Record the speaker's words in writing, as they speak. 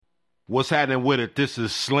What's happening with it? This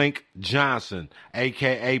is Slink Johnson,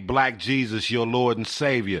 a.k.a. Black Jesus, your Lord and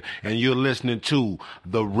Savior, and you're listening to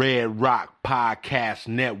the Red Rock Podcast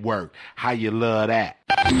Network. How you love that?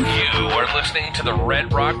 You are listening to the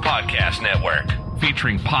Red Rock Podcast Network,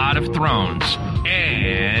 featuring Pod of Thrones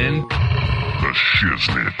and the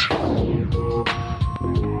Shiznit.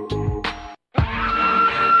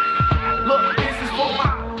 Look, this is for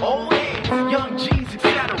my old heads, young Jesus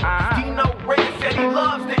settle. Dino Red said he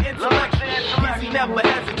loves the intellect. He never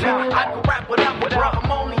hesitate. I can rap whatever, bro.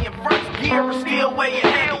 I'm only in first gear, but still weighing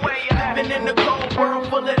heavy. Living in the cold world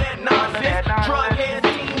full of that nonsense. Drug heads,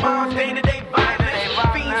 teen moms, day-to-day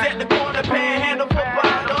violence. Fiends at the corner, panhandle for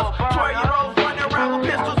bottles. 12-year-olds running around with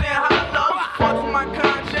pistols and hollows. Fuck with my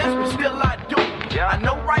conscience, but still I do. I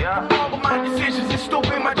know right from wrong, but my decisions is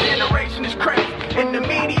stupid. My generation is crazy, and the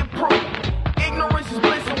media proof. Ignorance is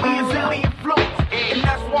bliss, and we is ill influence. And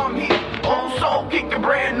that's why I'm here. Old soul kicking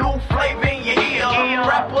brand new flavor in your ear.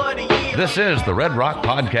 Rapper of the year. This is the Red Rock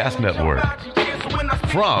Podcast Network.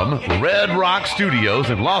 From Red Rock Studios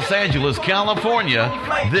in Los Angeles, California,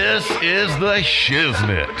 this is the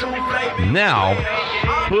Shiznit. Now,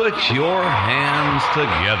 put your hands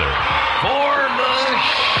together for the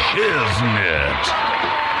Shiznit.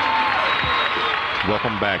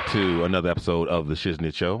 Welcome back to another episode of the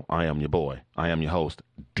Shiznit Show. I am your boy. I am your host,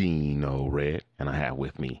 Dino Red, and I have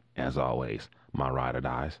with me, as always, my ride or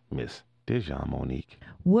dies, Miss Dijon Monique.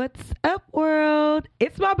 What's up, world?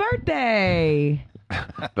 It's my birthday.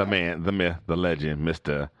 The man, the myth, the legend,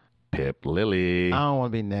 Mr. Pip Lily. I don't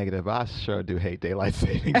want to be negative, but I sure do hate daylight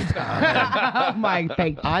savings time. Oh, my,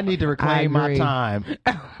 thank you. I need to reclaim my time.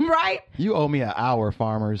 Right? You owe me an hour,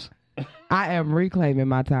 farmers. I am reclaiming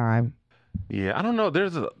my time. Yeah, I don't know.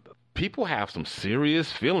 People have some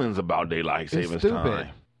serious feelings about daylight savings It's stupid. time.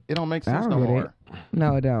 It don't make I sense don't no get more. it.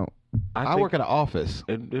 No, it don't. I work at an office.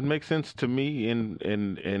 It makes sense to me and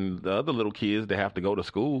the other little kids that have to go to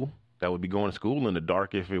school. That would be going to school in the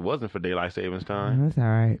dark if it wasn't for daylight savings time. That's all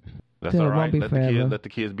right. That's Still, all it won't right. be forever. Let the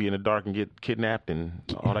kids be in the dark and get kidnapped and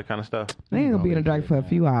all that kind of stuff. They ain't gonna be in the dark for a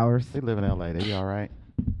few hours. They live in L.A. They be all right.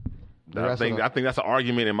 I think that's an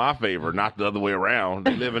argument in my favor, not the other way around.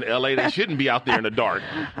 They live in L.A. They shouldn't be out there in the dark.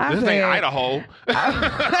 This ain't Idaho.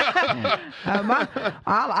 I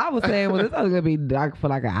was saying, well, it's only gonna be dark for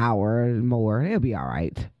like an hour or more. It'll be all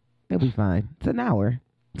right. It'll be fine. It's an hour.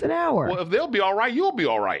 It's an hour. Well, if they'll be all right, you'll be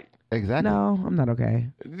all right. Exactly. No, I'm not okay.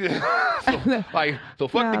 so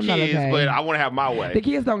fuck No, the I'm not kids, okay. but I want to have my way. The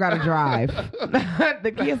kids don't gotta drive.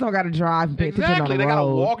 The kids don't gotta drive. And pay attention on the They road. gotta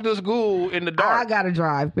walk to school in the dark. I gotta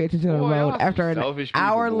drive. Pay attention on the Boy, road y'all after an selfish people,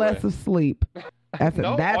 hour boy. less of sleep. That's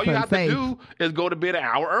No, that's all you have unsafe. to do is go to bed an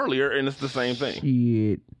hour earlier, and it's the same thing.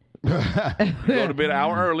 Shit. You go to bed an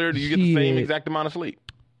hour earlier, you get the same Shit. exact amount of sleep.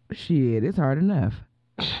 Shit, it's hard enough.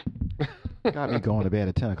 Got me going to bed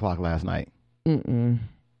at 10 o'clock last night. I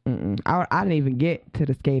didn't even get to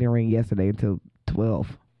the skating ring yesterday until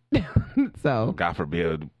 12. So God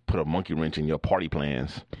forbid, put a monkey wrench in your party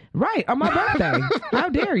plans. right on my birthday. How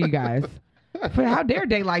dare you guys? How dare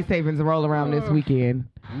daylight savings roll around this weekend?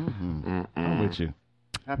 I'm with you.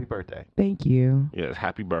 Happy birthday. Thank you. Yes,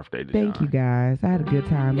 happy birthday, Dijon. Thank you guys. I had a good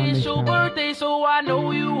time. I It's missed your y'all. birthday, so I know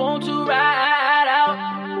you want to ride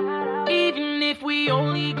out. Even if we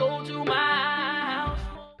only go to my house.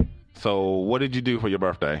 So, what did you do for your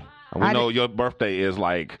birthday? We know your birthday is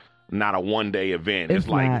like not a one-day event. It's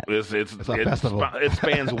like not. It's a festival. It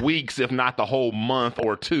spans weeks, if not the whole month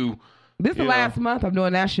or two. This is the last month I'm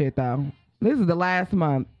doing that shit though. This is the last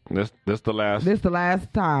month. This the last. This the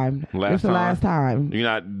last time. This the last time. You're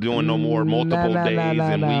not doing no more multiple days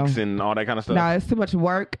and weeks and all that kind of stuff. No, it's too much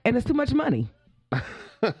work and it's too much money.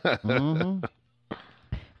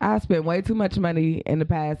 I spent way too much money in the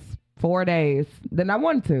past 4 days than I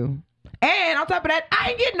wanted to. And on top of that, I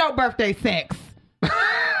ain't getting no birthday sex.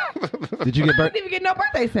 Did you get I didn't even get no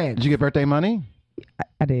birthday sex. Did you get birthday money?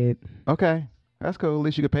 I did. Okay. That's cool. At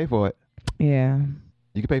least you could pay for it. Yeah.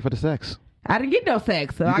 You could pay for the sex. I didn't get no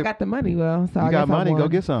sex, so I got the money. Well, so You I got guess I money, won. go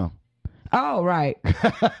get some. Oh, right. Get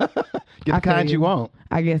the kind you want.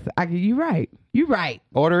 I guess you right. You right.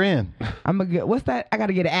 Order in. I'm gonna get. What's that? I got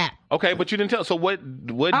to get an app. Okay, but you didn't tell. So what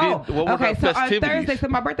were Okay, the so festivities? on Thursday, so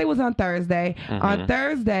my birthday was on Thursday. On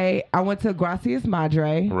Thursday, I went to Gracias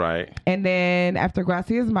Madre. Right. And then after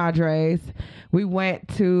Gracias Madres, we went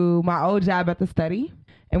to my old job at the study.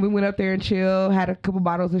 And we went up there and chilled, had a couple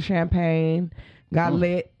bottles of champagne, got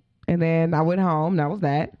lit, and then I went home. That was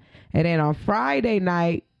that. And then on Friday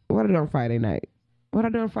night, what did I do on Friday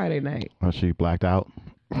night? Oh, she blacked out.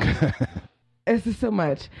 It's just so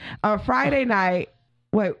much. On Friday night,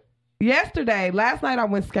 last night I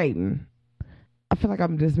went skating. I feel like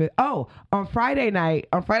I'm just. Oh, on Friday night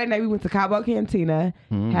we went to Cabo Cantina,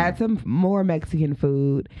 had some more Mexican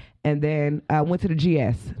food, and then went to the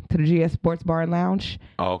GS Sports Bar and Lounge.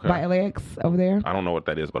 Oh, okay. By LAX over there. I don't know what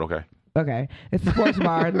that is, but okay. Okay, it's a sports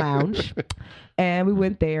bar and lounge, and we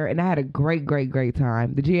went there, and I had a great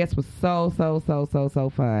time. The GS was so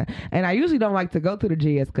fun, and I usually don't like to go to the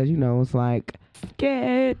GS because it's like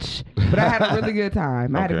sketch, but I had a really good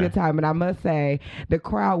time. I had a good time, and I must say the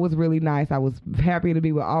crowd was really nice. I was happy to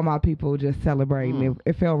be with all my people just celebrating.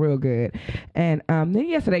 It felt real good. And then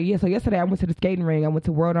yesterday I went to the skating ring. I went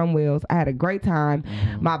to World on Wheels. I had a great time.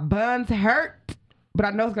 My buns hurt, but I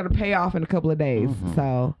know it's going to pay off in a couple of days.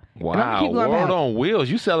 So, wow, World on Wheels.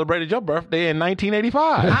 You celebrated your birthday in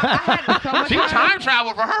 1985. I had so much She fun. time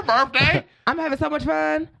traveled for her birthday. I'm having so much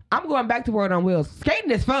fun. I'm going back to World on Wheels. Skating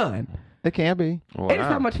is fun. It can be. Wow. It's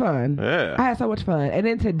so much fun. Yeah. I had so much fun. And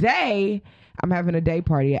then today, I'm having a day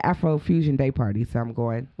party, an Afro Fusion day party. So I'm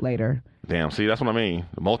going later. Damn, see, that's what I mean.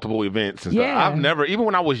 Multiple events and Yeah. stuff. I've never, even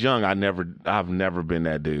when I was young, I've never been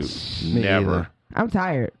that dude. Me Never. either. I'm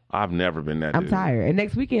tired. I've never been that I'm dude. tired. And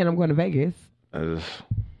next weekend, I'm going to Vegas.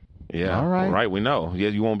 Yeah. All right. Right, we know. Yeah,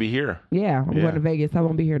 you won't be here. Yeah, I'm going to Vegas. I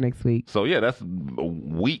won't be here next week. So, yeah, that's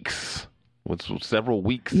weeks. What's several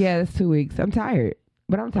weeks? Yeah, it's 2 weeks. I'm tired.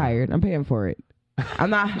 But I'm tired. I'm paying for it. I'm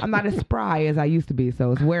not as spry as I used to be,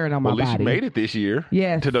 so it's wearing on my Well, at least body. you made it this year.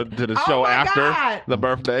 Yes. To the Oh show my after God. the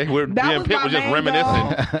birthday. Me and was Pip my was just main reminiscing.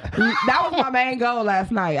 goal. That was my main goal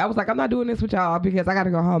last night. I was like, I'm not doing this with y'all because I got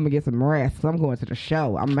to go home and get some rest. So I'm going to the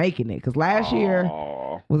show. I'm making it because last year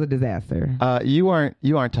was a disaster. You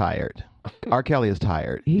aren't tired. R. Kelly is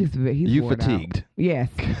tired. He's you worn out. fatigued. Yes.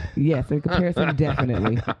 In comparison,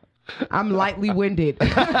 definitely. I'm lightly winded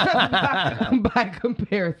by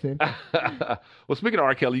comparison. Well, speaking of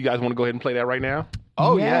R. Kelly, you guys want to go ahead and play that right now?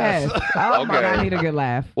 Oh, yes. Oh my Okay. God, I need a good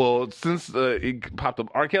laugh. Well, since it popped up,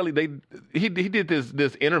 R. Kelly, he did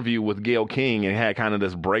this interview with Gayle King and had kind of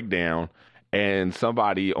this breakdown. And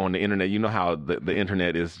somebody on the internet, you know how the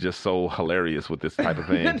internet is just so hilarious with this type of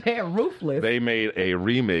thing. They're ruthless. They made a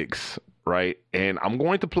remix, right? And I'm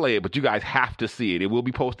going to play it, but you guys have to see it. It will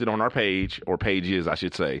be posted on our page, or pages, I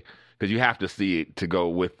should say, because you have to see it to go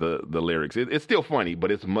with the lyrics. It's still funny,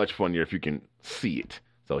 but it's much funnier if you can see it.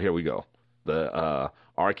 So here we go. The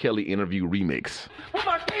R. Kelly interview remix. with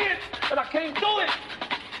my kids, and I can't do it.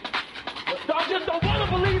 Y'all just don't want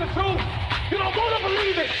to believe the truth. You don't want to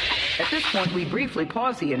believe it. At this point, we briefly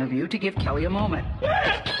pause the interview to give Kelly a moment.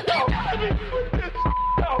 Yeah. Yo, let me with this.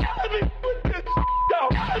 Yo, let me with this. Yo,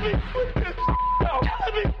 let me with this. Yo,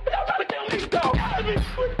 let me. Y'all gotta kill me. Yo, let me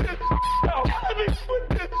with this. Yo, let me with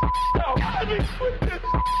this. Yo, let me with this.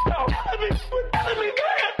 Yo, let me with this. Let me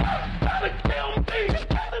man. Gotta kill me.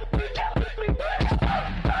 Let me man.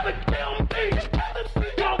 Gotta kill me.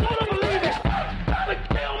 Y'all don't believe it. Gotta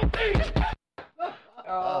kill me.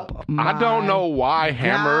 I don't know why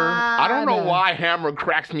Hammer. I don't know God. why Hammer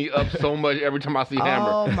cracks me up so much every time I see Hammer.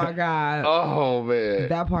 Oh my God. Oh man,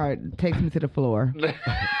 That part takes me to the floor.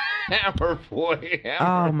 Hammer boy.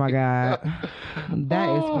 Hammer. Oh my God. That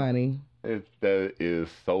is funny. That is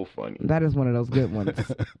so funny. That is one of those good ones.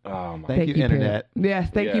 Oh my. Thank you, Pip. Internet. Yes,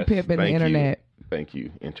 thank you, Yes, Pip, and the thank you. internet. Thank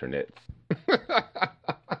you, internet.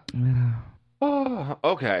 Oh,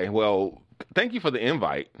 okay. Well, thank you for the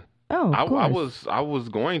invite. Oh, of course. I was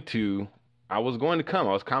going to come.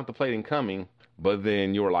 I was contemplating coming, but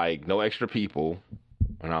then you were like, no extra people,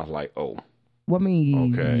 and I was like, oh, Well, I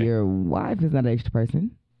mean, Okay. your wife is not an extra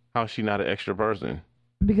person. how's she not an extra person?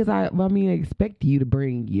 Because I expect you to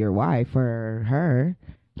bring your wife or her.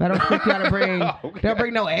 I don't expect y'all to bring. Okay. Don't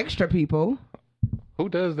bring no extra people. Who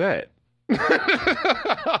does that?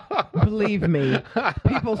 Believe me,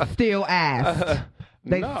 people still ask.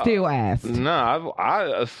 They No. still ask. No, I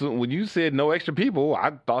assume when you said no extra people,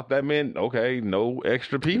 I thought that meant okay, no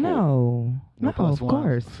extra people. No, plus of one.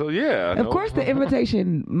 course. So yeah, Of course, the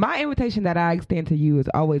invitation, my invitation that I extend to you is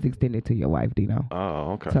always extended to your wife, Dino.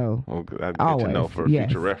 Oh, okay. So, well, that's good Always. to know for Yes.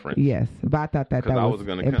 future reference. Yes, but I thought that Because I was was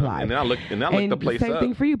going to come, implied. and then I looked the place same up.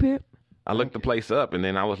 thing for you, Pip. I looked the place up, and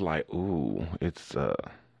then I was like, ooh, it's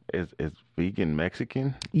vegan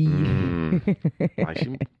Mexican. Like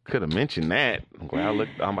she could have mentioned that. I'm glad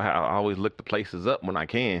I always look the places up when I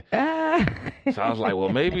can. So I was like, well,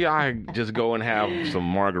 maybe I just go and have some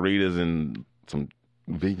margaritas and some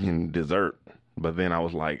vegan dessert. But then I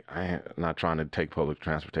was like, I'm not trying to take public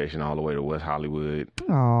transportation all the way to West Hollywood,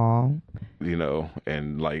 Aw.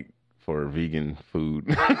 and like for vegan food.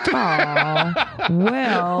 Aw.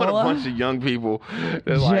 Well. What a bunch of young people.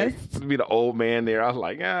 That's like, Just- to be the old man there. I was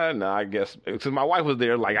like, no, I guess. Since my wife was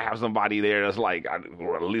there, like, I have somebody there that's like,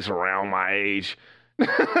 or at least around my age.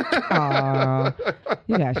 Aw,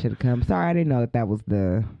 you guys should have come. Sorry, I didn't know that was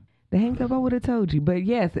the hang up. I would have told you. But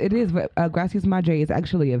yes, it is. Gracias Madre is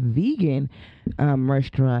actually a vegan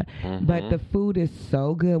restaurant, but the food is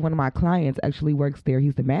so good. One of my clients actually works there.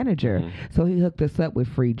 He's the manager. So he hooked us up with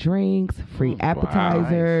free drinks, free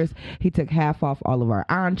appetizers. Wow. He took half off all of our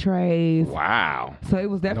entrees. Wow. So it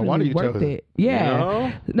was wonder definitely you worth chose it.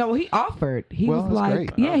 Yeah. No, he offered. He Well, was that's like,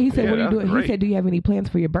 great. yeah, he said, Yeah, what are you that's doing? great. He said, do you have any plans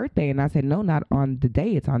for your birthday? And I said, no, not on the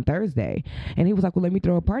day. It's on Thursday. And he was like, well, let me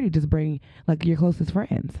throw a party. Just bring like your closest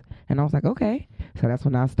friends. And I was like, okay. So that's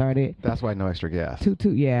when I started. That's why no extra gas.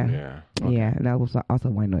 Yeah. And that was also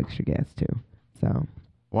why no extra gas too. So.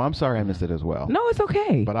 Well, I'm sorry I missed it as well. No, it's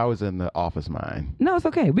okay. But I was in the office mind. No, it's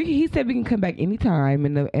okay. He said we can come back anytime,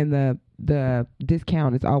 and the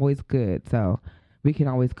discount is always good. So we can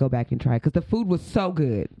always go back and try because the food was so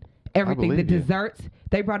good. Everything, the believe you. desserts,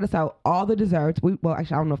 they brought us out all the desserts. Well,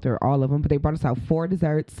 actually, I don't know if they were all of them, but they brought us out 4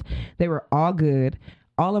 desserts. They were all good.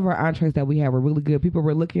 All of our entrees that we had were really good. People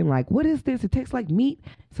were looking like, "What is this? It tastes like meat."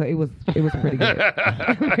 So it was pretty good.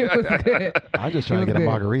 It was good. I was just trying to get a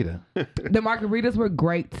margarita. The margaritas were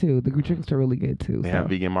great too. The drinks were really good too. They have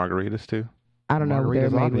vegan margaritas too. I don't know what they're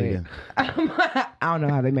Margaritas are made with. I don't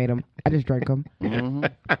know how they made them. I just drank them.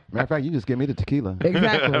 Matter of fact, you just give me the tequila.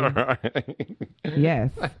 Exactly.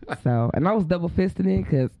 Yes. So, and I was double fisting it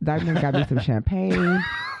because Diamond got me some champagne,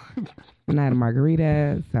 and I had a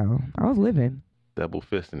margarita. So I was living. Double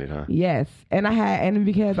fisting it, huh? Yes. And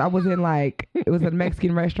because I was in it was a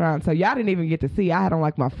Mexican restaurant, so y'all didn't even get to see. I had on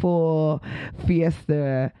like my full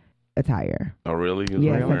fiesta attire. Oh, really? You was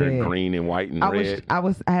Yes, I wearing did. green and white and red? I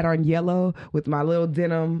had on yellow with my little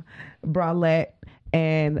denim bralette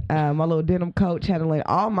and my little denim coat, channeling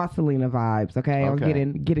all my Selena vibes. Okay, I was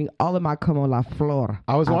getting all of my como la flor.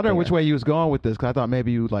 I was out wondering there. which way you was going with this because I thought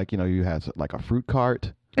maybe you you had like a fruit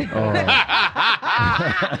cart. Or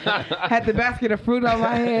Had the basket of fruit on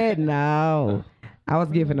my head. No, I was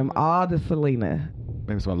giving them all the Selena.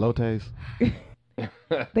 maybe some elotes.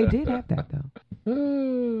 They did have that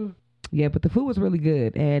though. Yeah, but the food was really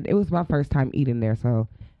good, and it was my first time eating there, so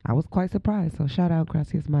I was quite surprised. So shout out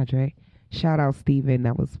Gracias Madre. Shout out Steven.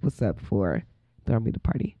 That was what's up for throwing me the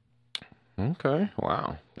party. Okay.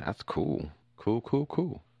 Wow. That's cool.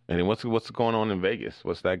 Cool. And then what's going on in Vegas?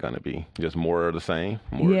 What's that going to be? Just more of the same?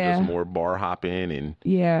 Just more bar hopping and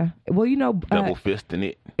Yeah. Well, double fisting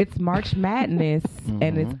it. it's March Madness,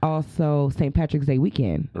 and it's also St. Patrick's Day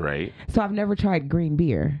weekend. Right. So I've never tried green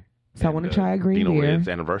beer. So I want to try a green Dino beer. Red's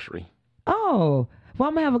anniversary. Oh, well,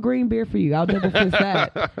 I'm going to have a green beer for you. I'll double fist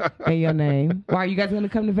that in your name. Why, are you guys going to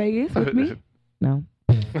come to Vegas with me? No.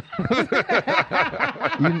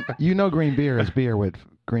 you know green beer is beer with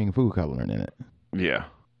green food coloring in it. Yeah.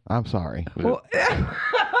 I'm sorry. Well,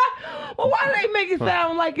 why do they make it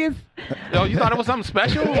sound like it's... Oh, you thought it was something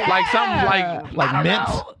special? Yeah. Like something like mint?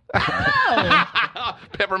 Oh,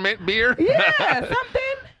 peppermint beer? yeah, something.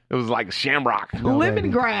 It was like shamrock. No, baby.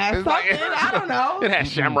 Lemongrass, It's like- something. I don't know. It had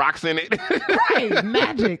shamrocks in it. Right,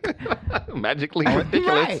 magic. Magically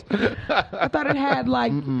ridiculous. Right. I thought it had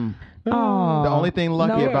like... Mm-mm. Oh, The only thing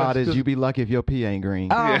lucky no. about it is you be lucky if your pee ain't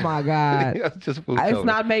green. Oh, my God. That's just food It's coloring.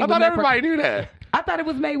 not made I with thought everybody knew that. I thought it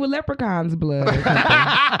was made with leprechaun's blood or something.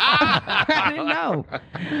 I didn't know.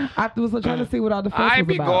 I was trying to see what all the fuss I was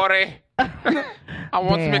be about. gory. I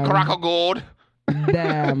want some Damn. Caracal gold.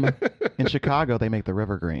 Damn. In Chicago, they make the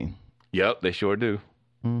river green. Yep, they sure do.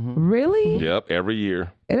 Really? Yep, every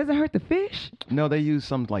year. It doesn't hurt the fish? No, they use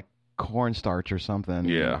some like cornstarch or something.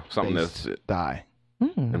 Yeah, something They that's die.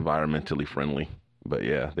 environmentally friendly. But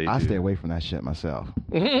yeah, they I do. stay away from that shit myself.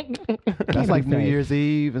 Can't That's like be New safe. Year's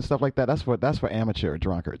Eve and stuff like that. That's for amateur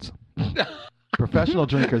drunkards. Professional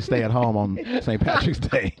drinkers stay at home on St. Patrick's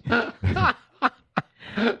Day.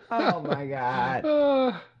 Oh, my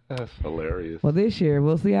God. That's hilarious. Well, this year,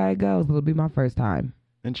 we'll see how it goes. It'll be my first time.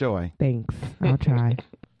 Enjoy. Thanks. I'll try.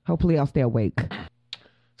 Hopefully, I'll stay awake.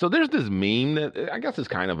 So there's this meme that I guess it's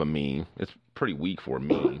kind of a meme. It's pretty weak for a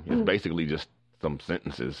meme. It's basically just some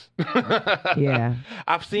sentences. Yeah.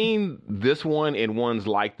 I've seen this one and ones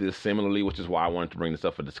like this similarly, which is why I wanted to bring this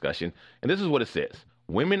up for discussion. And this is what it says.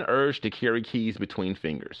 Women urge to carry keys between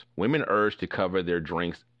fingers. Women urge to cover their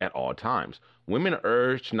drinks at all times. Women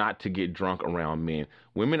urge not to get drunk around men.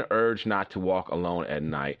 Women urge not to walk alone at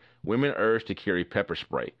night. Women urge to carry pepper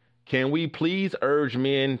spray. Can we please urge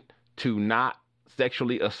men to not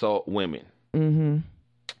sexually assault women? Mm-hmm.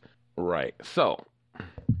 Right. So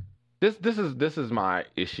this is my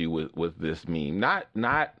issue with this meme. Not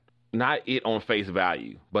it on face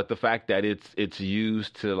value, but the fact that it's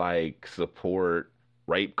used to like support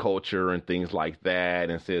rape culture and things like that,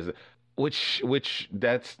 and says which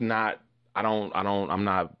that's not I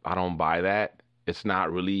don't buy that. It's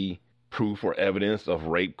not really proof or evidence of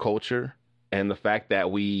rape culture. And the fact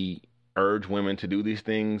that we urge women to do these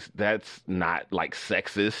things, that's not like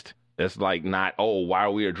sexist. That's like not, oh, why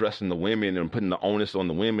are we addressing the women and putting the onus on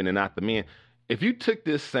the women and not the men? If you took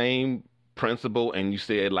this same principle and you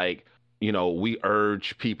said like, you know, we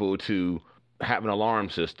urge people to have an alarm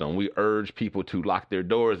system. We urge people to lock their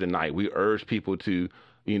doors at night. We urge people to,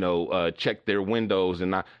 you know, check their windows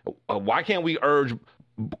and not. Why can't we urge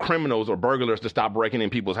criminals or burglars to stop breaking in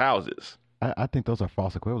people's houses? I think those are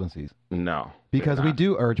false equivalencies. No. Because we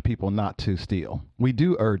do urge people not to steal. We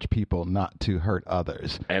do urge people not to hurt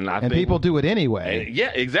others. And think people do it anyway.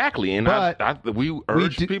 Yeah, exactly. And we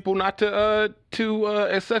urge people not to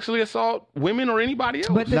sexually assault women or anybody else.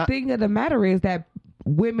 But the thing of the matter is that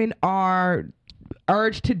women are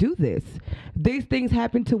urged to do this. These things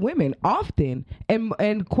happen to women often,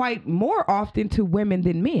 and quite more often to women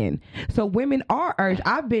than men. So women are urged.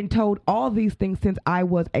 I've been told all these things since I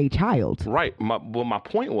was a child. Right. My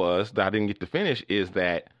point was that I didn't get to finish is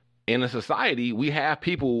that in a society we have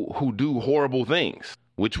people who do horrible things,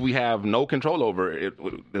 which we have no control over.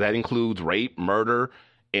 That includes rape, murder,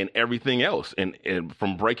 and everything else, and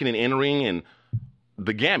from breaking and entering and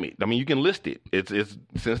the gamut. I mean, you can list it. It's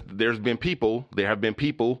since there have been people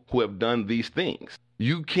who have done these things.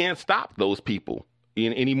 You can't stop those people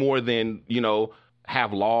any more than, you know,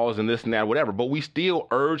 have laws and this and that, whatever. But we still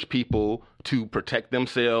urge people to protect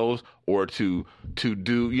themselves or to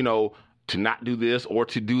do, you know, to not do this or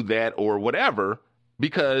to do that or whatever,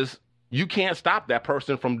 because you can't stop that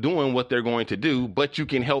person from doing what they're going to do, but you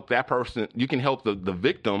can help that person. You can help the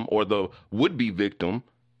victim or the would-be victim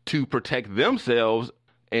to protect themselves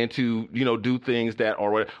and to, you know, do things that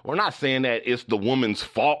are, we're not saying that it's the woman's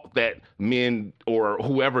fault that men or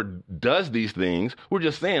whoever does these things. We're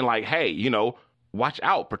just saying like, hey, you know, watch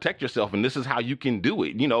out, protect yourself. And this is how you can do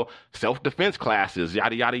it. You know, self-defense classes,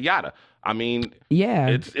 yada, yada, yada. I mean, yeah,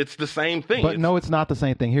 it's the same thing. But no, it's not the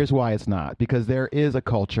same thing. Here's why it's not. Because there is a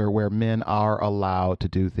culture where men are allowed to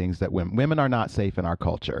do things that women are not safe in our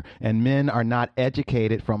culture. And men are not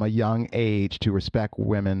educated from a young age to respect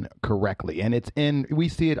women correctly. And we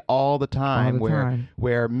see it all the time,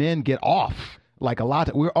 where men get off. Like a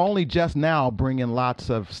lot. We're only just now bringing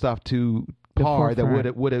lots of stuff to par that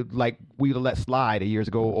would have like we'd have let slide years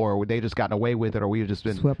ago, or they just gotten away with it, or we have just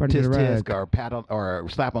been tisk or pat on or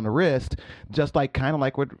slap on the wrist, just like kind of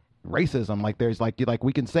like with racism. Like there's like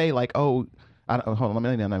we can say like, oh, hold on, let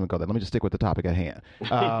me not even go there. Let me just stick with the topic at hand.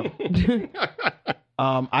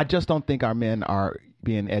 I just don't think our men are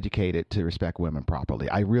being educated to respect women properly.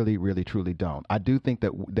 I really, really, truly don't. I do think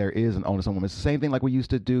that there is an onus on women. It's the same thing like we used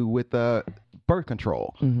to do with birth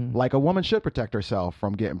control. Mm-hmm. Like a woman should protect herself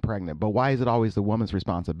from getting pregnant, but why is it always the woman's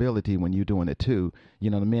responsibility when you're doing it too? You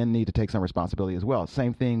know, the men need to take some responsibility as well.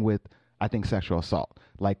 Same thing with, I think, sexual assault.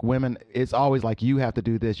 Like women, it's always like you have to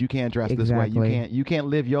do this. You can't dress this way. You can't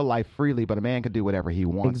live your life freely, but a man can do whatever he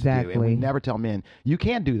wants to do. And we never tell men, you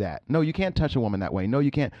can't do that. No, you can't touch a woman that way. No,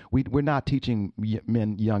 you can't. We're not teaching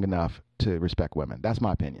men young enough to respect women. That's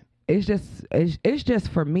my opinion. It's just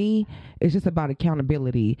for me, it's just about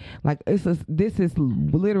accountability. Like this is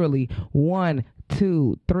literally 1,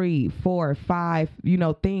 2, 3, 4, 5, you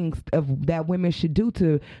know, things that women should do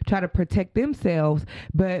to try to protect themselves.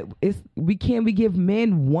 But we give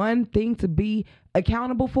men one thing to be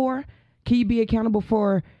accountable for. Can you be accountable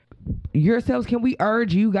for yourselves? Can we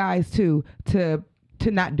urge you guys to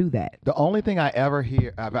not do that? The only thing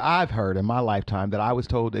I've heard in my lifetime that I was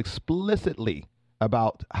told explicitly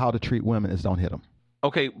about how to treat women is don't hit them.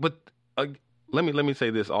 Okay, but let me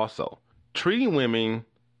say this also. Treating women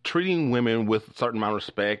with a certain amount of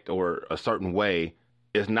respect or a certain way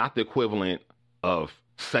is not the equivalent of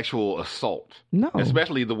sexual assault. No,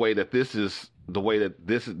 especially the way that this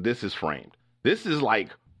is framed. This is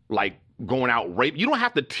like going out rape. You don't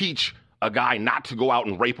have to teach a guy not to go out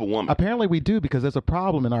and rape a woman. Apparently we do, because there's a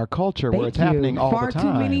problem in our culture where it's happening all the time. Far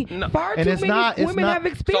too many women have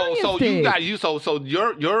experienced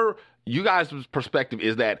it. You guys' perspective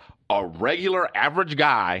is that a regular average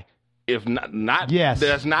guy, if not yes,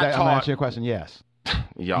 that's not taught. I'm answering your question. Yes.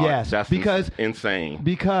 Y'all, yes, that's insane.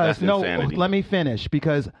 Because that's insanity. Let me finish.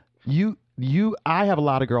 Because I have a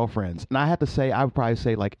lot of girlfriends, and I have to say, I would probably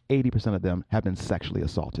say like 80% of them have been sexually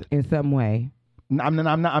assaulted in some way. I'm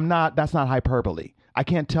not. That's not hyperbole. I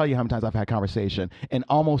can't tell you how many times I've had conversation, and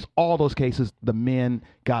almost all those cases, the men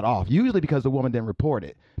got off. Usually because the woman didn't report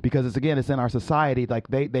it. Because it's in our society. Like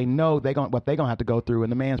they know what they're gonna have to go through,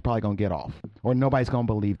 and the man's probably gonna get off, or nobody's gonna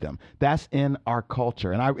believe them. That's in our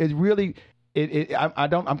culture, and I'm having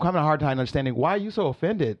a hard time understanding why are you so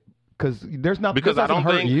offended. Because there's nothing. Because I don't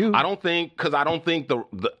think you. I don't think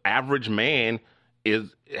the average man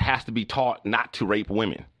has to be taught not to rape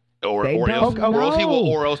women. Or else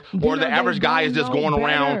the average guy is just going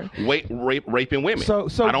around raping women. So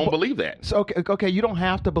I don't believe that. So okay, you don't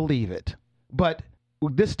have to believe it, but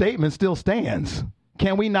this statement still stands.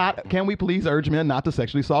 Can we please urge men not to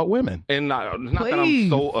sexually assault women? And not that I'm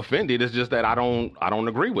so offended. It's just that I don't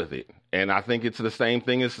agree with it. And I think it's the same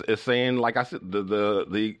thing as saying, like I said,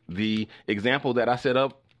 the example that I set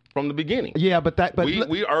up from the beginning. Yeah, but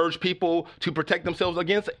we urge people to protect themselves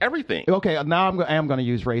against everything. Okay, now I am going to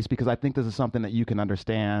use race because I think this is something that you can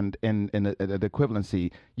understand in the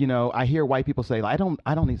equivalency. You know, I hear white people say, I don't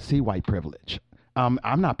need to see white privilege. I'm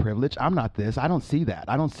not privileged. I'm not this. I don't see that.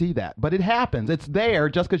 I don't see that. But it happens. It's there.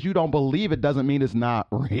 Just because you don't believe it doesn't mean it's not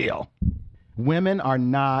real. Women are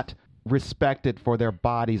not respected for their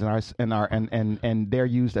bodies and they're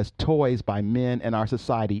used as toys by men in our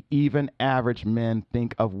society. Even average men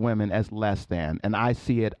think of women as less than, and I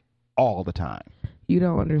see it all the time. You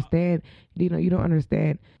don't understand. You don't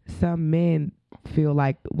understand. Some men feel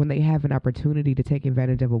like when they have an opportunity to take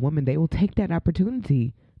advantage of a woman, they will take that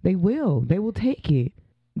opportunity. They will take it.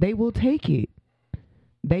 They will take it.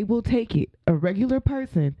 A regular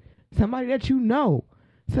person, somebody that you know,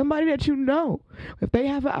 if they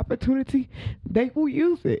have an opportunity, they will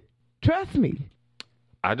use it. Trust me.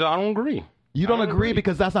 I don't agree. You don't agree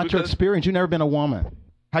because that's not your experience. You've never been a woman.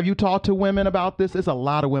 Have you talked to women about this? There's a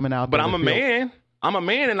lot of women out there. But I'm a man. I'm a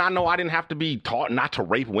man, and I know I didn't have to be taught not to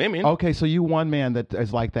rape women. Okay, so you one man that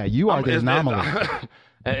is like that. You are the anomaly.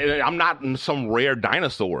 I'm not some rare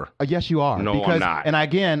dinosaur. Yes, you are. No, I'm not. And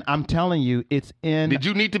again, I'm telling you, it's in. Did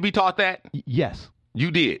you need to be taught that? Yes.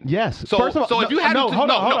 You did. Yes. So, first of all, if you had hold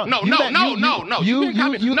on. I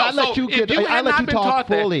let you talk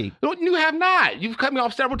fully. You have not. You've cut me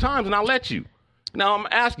off several times, and I let you. Now I'm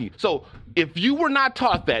asking you. So if you were not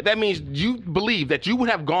taught that means you believe that you would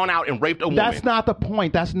have gone out and raped a woman. That's not the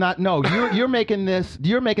point. That's not. No, you're making this.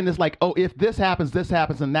 You're making this like, oh, if this happens,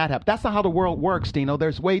 and that happens. That's not how the world works, Dino.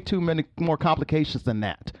 There's way too many more complications than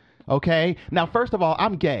that. Okay. Now, first of all,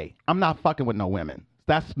 I'm gay. I'm not fucking with no women.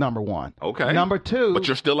 That's number one. Okay. Number two. But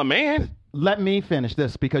you're still a man. Let me finish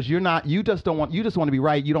this because you're not. You just want to be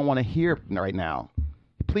right. You don't want to hear right now.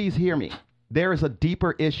 Please hear me. There is a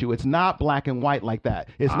deeper issue. It's not black and white like that.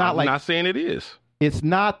 It's not like. I'm not saying it is. It's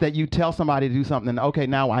not that you tell somebody to do something and, okay,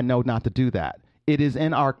 now I know not to do that. It is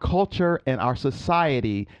in our culture and our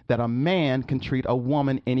society that a man can treat a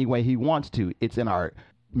woman any way he wants to. It's in our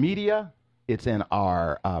media. It's in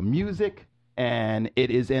our music. And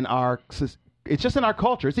it is in our. It's just in our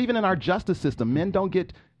culture. It's even in our justice system. Men don't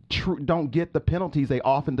get the penalties they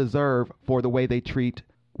often deserve for the way they treat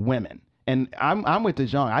women. And I'm with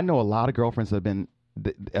DeJong. I know a lot of girlfriends that have been,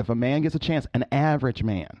 if a man gets a chance, an average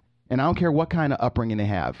man, and I don't care what kind of upbringing they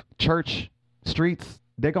have, church, streets,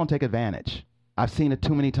 they're going to take advantage. I've seen it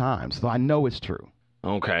too many times, so I know it's true.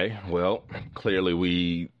 Okay, well,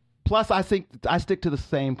 clearly Plus, I think I stick to the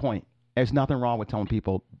same point. There's nothing wrong with telling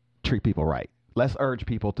people, treat people right. Let's urge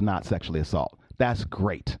people to not sexually assault. That's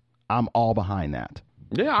great. I'm all behind that.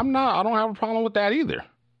 Yeah, I don't have a problem with that either.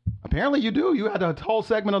 Apparently you do. You had a whole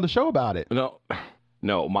segment on the show about it.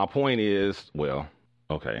 No, my point is, well,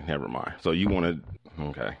 okay, never mind. So you want to,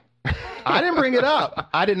 okay. I didn't bring it up.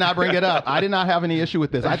 I did not bring it up. I did not have any issue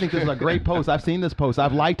with this. I think this is a great post. I've seen this post.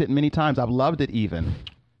 I've liked it many times. I've loved it even.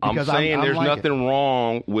 I'm saying there's nothing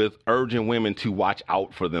wrong with urging women to watch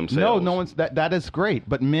out for themselves. No one's that is great,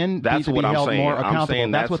 but men need to be held more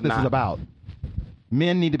accountable. That's what this is about.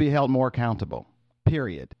 Men need to be held more accountable.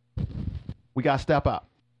 Period. We got to step up.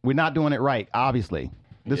 We're not doing it right, obviously.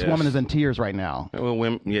 This woman is in tears right now.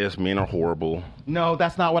 Well, yes, men are horrible. No,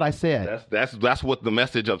 that's not what I said. That's what the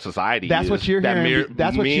message of society is. That's what you're hearing.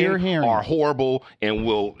 That's what you're hearing. Are horrible and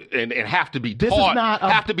will and have to be taught.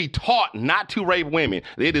 Have to be taught not to rape women.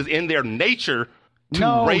 It is in their nature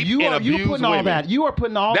to rape and abuse you putting women. All that. You are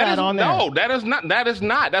putting all that on there. No, that is not. That is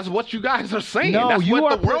not. That's what you guys are saying. No, that's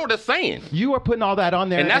what the world is saying. You are putting all that on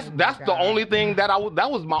there, and that's the only thing that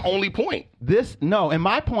that was my only point. And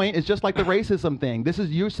my point is just like the racism thing.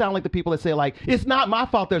 You sound like the people that say like, it's not my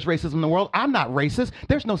fault there's racism in the world. I'm not racist.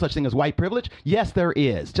 There's no such thing as white privilege. Yes, there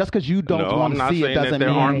is. Just because you don't want to see it doesn't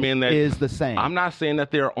mean it is the same. I'm not saying that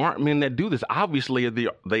there aren't men that do this. Obviously,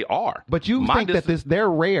 they are. But you think that they're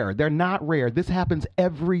rare. They're not rare. This happens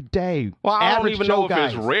every day. Well, I don't even know if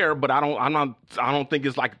it's rare, but I don't think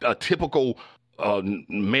it's like a typical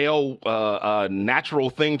male natural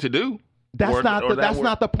thing to do. That's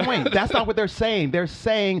not the point. That's not what they're saying. They're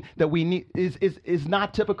saying that we need is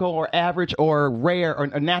not typical or average or rare or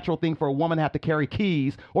a natural thing for a woman to have to carry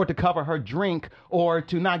keys or to cover her drink or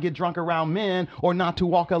to not get drunk around men or not to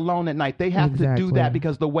walk alone at night. They have to do that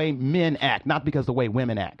because the way men act, not because the way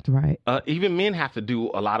women act. Right. Even men have to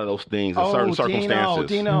do a lot of those things in certain circumstances.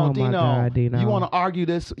 Dino, God, Dino. You want to argue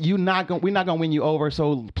this? We're not going to win you over.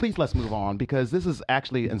 So please let's move on because this is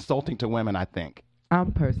actually insulting to women, I think.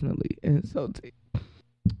 I'm personally insulted.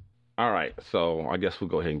 All right, so I guess we'll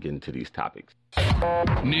go ahead and get into these topics.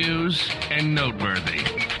 News and noteworthy.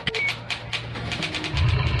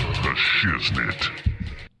 The Shiznit.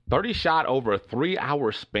 30 shot over a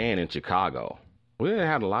 3-hour span in Chicago. We haven't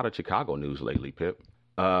had a lot of Chicago news lately, Pip,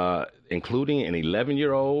 including an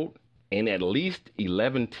 11-year-old and at least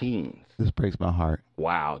 11 teens. This breaks my heart.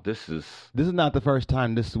 Wow, this is not the first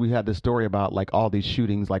time we had this story about like all these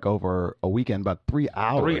shootings like over a weekend, but 3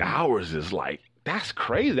 hours. 3 hours is like, that's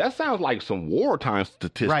crazy. That sounds like some wartime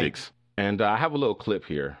statistics. Right. And I have a little clip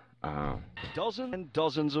here. Dozens and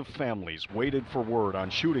dozens of families waited for word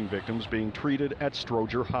on shooting victims being treated at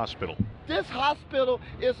Stroger Hospital. This hospital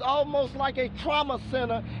is almost like a trauma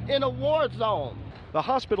center in a war zone. The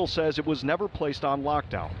hospital says it was never placed on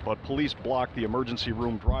lockdown, but police blocked the emergency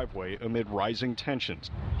room driveway amid rising tensions.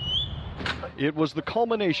 It was the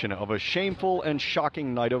culmination of a shameful and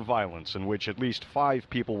shocking night of violence in which at least 5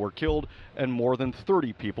 people were killed and more than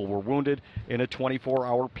 30 people were wounded in a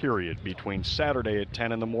 24-hour period between Saturday at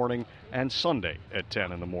 10 in the morning and Sunday at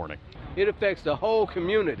 10 in the morning. It affects the whole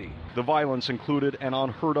community. The violence included an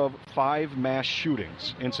unheard of 5 mass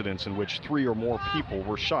shootings, incidents in which 3 or more people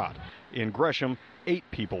were shot. In Gresham, 8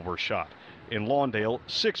 people were shot. In Lawndale,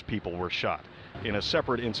 6 people were shot. In a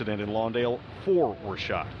separate incident in Lawndale, 4 were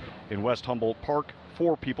shot. In West Humboldt Park,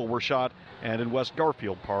 4 people were shot, and in West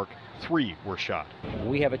Garfield Park, 3 were shot.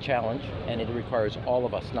 We have a challenge, and it requires all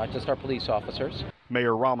of us, not just our police officers.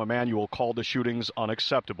 Mayor Rahm Emanuel called the shootings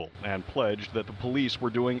unacceptable and pledged that the police were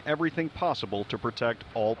doing everything possible to protect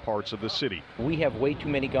all parts of the city. We have way too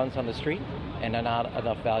many guns on the street and not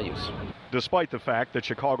enough values. Despite the fact that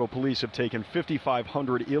Chicago police have taken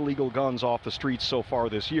 5,500 illegal guns off the streets so far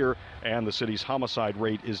this year and the city's homicide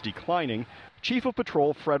rate is declining, Chief of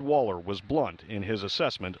Patrol Fred Waller was blunt in his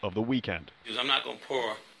assessment of the weekend. I'm not going to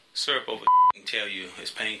pour syrup over and tell you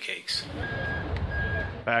it's pancakes.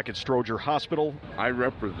 Back at Stroger Hospital, I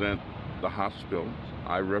represent the hospital.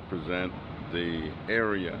 I represent the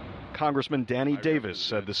area. Congressman Danny Davis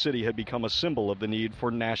said the city had become a symbol of the need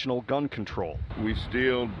for national gun control. We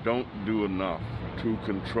still don't do enough to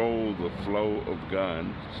control the flow of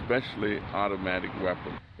guns, especially automatic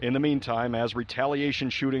weapons. In the meantime, as retaliation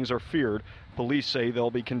shootings are feared, police say they'll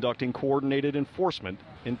be conducting coordinated enforcement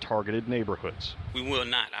in targeted neighborhoods. We will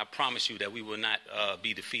not. I promise you that we will not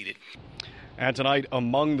be defeated. And tonight,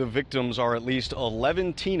 among the victims are at least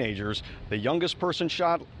 11 teenagers. The youngest person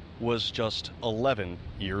shot was just 11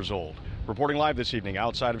 years old. Reporting live this evening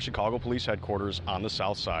outside of Chicago Police Headquarters on the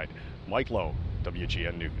South Side, Mike Lowe,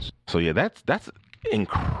 WGN News. So yeah, that's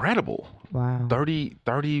incredible. Wow.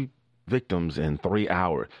 30 victims in 3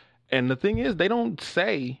 hours. And the thing is, they don't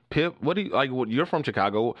say, Pip, you're from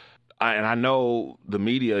Chicago, and I know the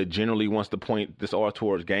media generally wants to point this all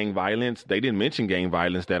towards gang violence. They didn't mention gang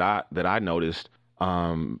violence that I noticed.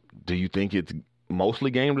 Do you think it's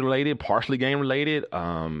mostly gang related, partially gang related?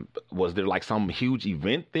 Was there like some huge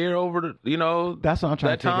event there over that's what I'm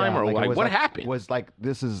trying that to figure time, out. or Like, what happened? Was like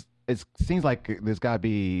it seems like there's got to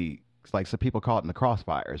be like some people caught in the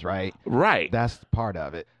crossfires, right? Right. That's part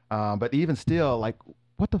of it. But even still, like,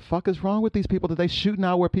 what the fuck is wrong with these people that they shoot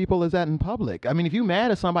now where people is at in public? I mean, if you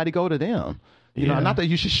mad at somebody, go to them. You know, not that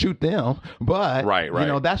you should shoot them, but right. You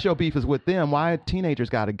know, that's your beef is with them. Why teenagers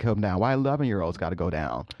got to come down? Why 11-year-olds got to go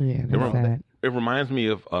down? Yeah, that's sad. It reminds me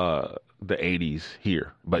of the 80s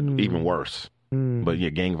here, but even worse. But yeah,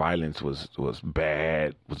 gang violence was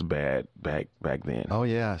bad back then. Oh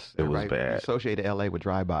yes, it was bad. Associated LA with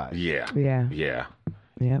drive-bys. Yeah.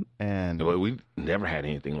 Yep. And we never had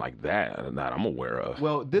anything like that I'm aware of.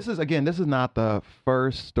 Well, this is not the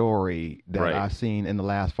first story that Right. I've seen in the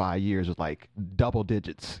last 5 years with like double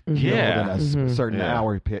digits. Yeah. In a certain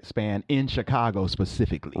hour span in Chicago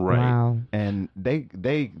specifically. Right. Wow. And they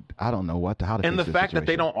I don't know how to And fix the this fact that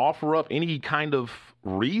they situation. don't offer up any kind of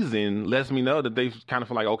reason lets me know that they kind of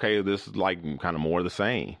feel like, okay, this is like kind of more of the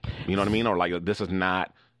same. You know what I mean? Or like this is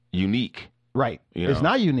not unique. Right. You It's know?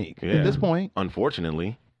 not unique Yeah. at this point.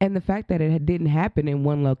 Unfortunately. And the fact that it didn't happen in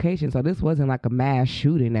one location, so this wasn't like a mass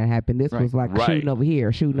shooting that happened. This was like shooting over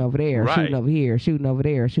here, shooting over there, shooting over here, shooting over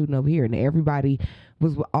there, shooting over here, and everybody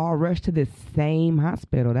was all rushed to the same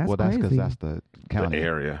hospital. That's crazy. That's because that's the county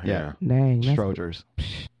area. Yeah. Dang. Strogers.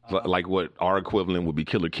 Like what our equivalent would be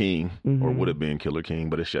Killer King, or would have been Killer King,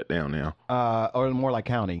 but it's shut down now. Or more like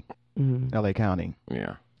county, L.A. County.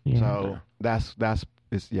 Yeah. So that's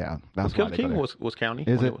Killer King was county.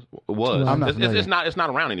 Is it? It was. I'm not it's not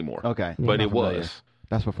around anymore. Okay, but it was.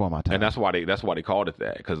 That's before my time. And that's why they called it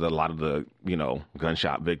that, because a lot of the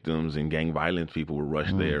gunshot victims and gang violence people were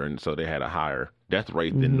rushed there, and so they had a higher death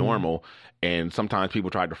rate than normal. And sometimes people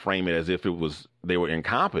tried to frame it as if they were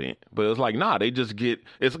incompetent, but it was like, nah, they just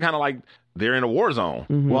it's kind of like they're in a war zone.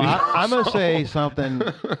 Well, I'm gonna say something,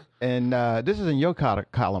 and this is in your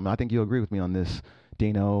column. I think you'll agree with me on this,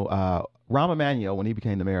 Dino. Rahm Emanuel, when he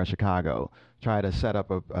became the mayor of Chicago, tried to set up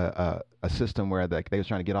a system where they was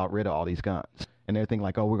trying to get rid of all these guns, and they're thinking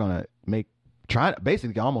like, oh, we're gonna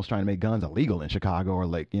basically almost trying to make guns illegal in Chicago, or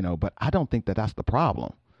but I don't think that's the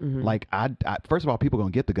problem. Like, I first of all, people gonna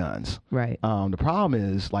get the guns, right? The problem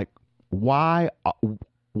is, like, why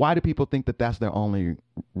do people think that that's their only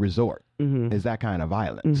resort? Is that kind of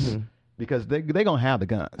violence? Because they gonna have the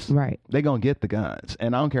guns, right? They gonna get the guns,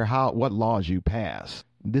 and I don't care what laws you pass.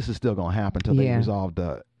 This is still gonna happen until they resolve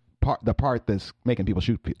the part that's making people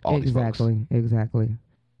shoot all these folks. Exactly.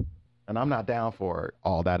 And I'm not down for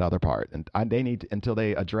all that other part. And they need until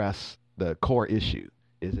they address the core issue.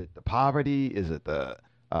 Is it the poverty? Is it the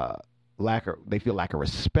lack of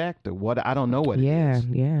respect, or what? I don't know what it is.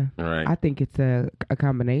 Yeah. Right. I think it's a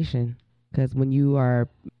combination, because when you are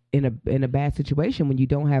in a bad situation, when you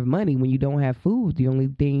don't have money, when you don't have food, the only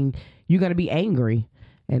thing you're going to be angry,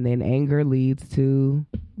 and then anger leads to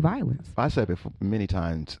violence. I said before many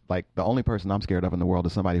times, like, the only person I'm scared of in the world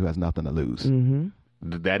is somebody who has nothing to lose.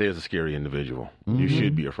 That is a scary individual. You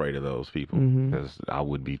should be afraid of those people, because I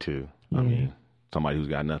would be too. I mean, somebody who's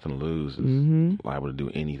got nothing to lose is liable to do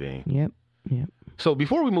anything. Yep. So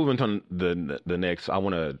before we move into the next, I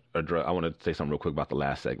want to say something real quick about the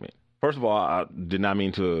last segment. First of all, I did not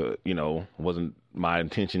mean to, wasn't my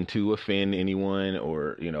intention to offend anyone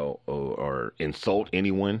or insult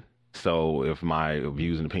anyone. So if my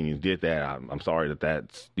views and opinions did that, I'm sorry that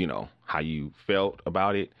that's, how you felt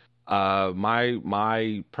about it.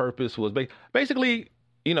 My purpose was basically,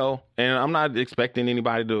 and I'm not expecting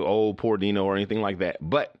anybody to, poor Dino or anything like that,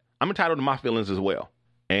 but I'm entitled to my feelings as well.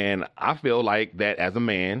 And I feel like that as a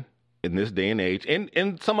man in this day and age,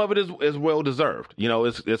 and some of it is well deserved.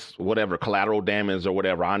 It's whatever, collateral damage or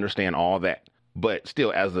whatever. I understand all that, but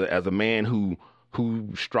still, as a man who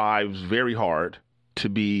strives very hard to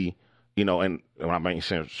be, and when I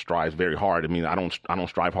say strives very hard, I mean I don't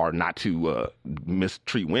strive hard not to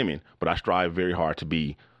mistreat women, but I strive very hard to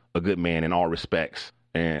be a good man in all respects,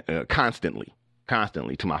 and constantly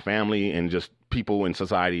to my family and just people in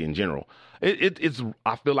society in general. It's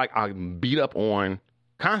I feel like I'm beat up on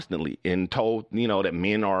constantly and told, that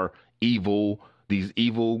men are evil, these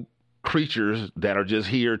evil creatures that are just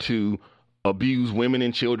here to abuse women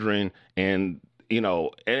and children. And, and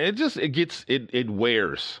it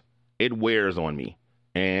wears on me.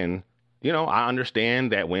 And, I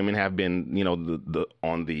understand that women have been, the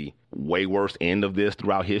on the way worse end of this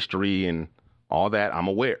throughout history and all that. I'm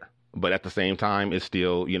aware. But at the same time, it's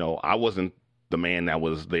still, I wasn't the man that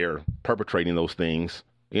was there perpetrating those things.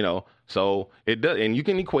 So it does, and you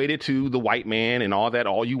can equate it to the white man and all that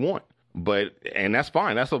all you want, and that's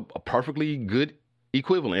fine. That's a perfectly good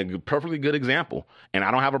equivalent, a perfectly good example, and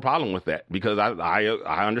I don't have a problem with that, because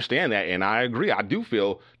I understand that, and I agree. I do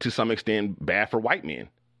feel to some extent bad for white men,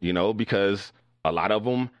 because a lot of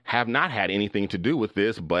them have not had anything to do with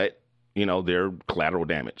this, but they're collateral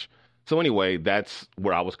damage. So anyway, that's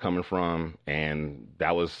where I was coming from, and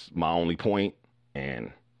that was my only point,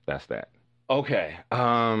 and that's that. Okay.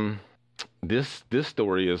 This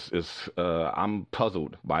story is I'm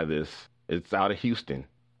puzzled by this. It's out of Houston.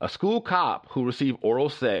 A school cop who received oral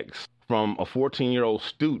sex from a 14-year-old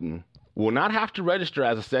student will not have to register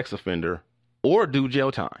as a sex offender or do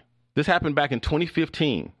jail time. This happened back in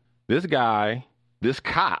 2015. This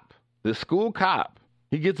school cop,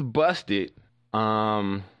 he gets busted,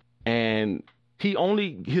 and his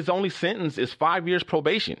only sentence is 5 years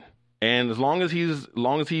probation. And as long as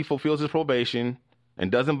he fulfills his probation and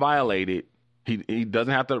doesn't violate it, he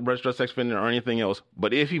doesn't have to register as a sex offender or anything else.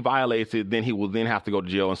 But if he violates it, then he will then have to go to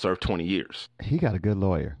jail and serve 20 years. He got a good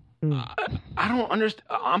lawyer. I don't understand.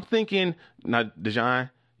 I'm thinking, now,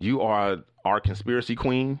 Dejan, you are our conspiracy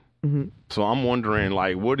queen. Mm-hmm. So I'm wondering,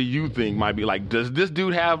 like, what do you think might be like? Does this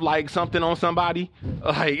dude have like something on somebody?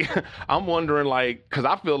 Like, I'm wondering, like, because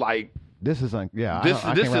I feel like this is I can't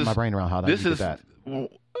wrap my brain around how this you is did that.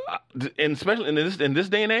 And especially in this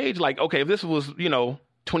day and age, like, okay, if this was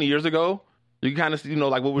 20 years ago, you kind of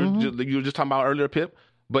like what you were just talking about earlier, Pip.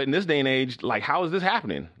 But in this day and age, like, how is this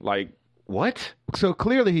happening? Like, what? So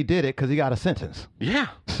clearly he did it because he got a sentence. Yeah.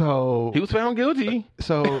 So he was found guilty.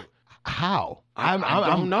 So how? I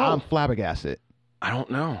don't know. I'm flabbergasted. I don't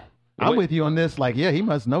know. I'm with you on this. Like, yeah, he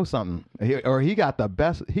must know something, or he got the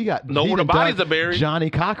best. He got know where the bodies are buried. Johnny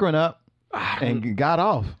Cochran up and got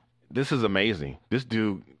off. This is amazing. This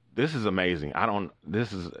dude. This is amazing. I'm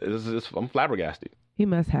flabbergasted. He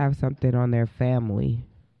must have something on their family.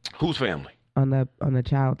 Whose family? On the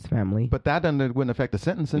child's family. But that wouldn't affect the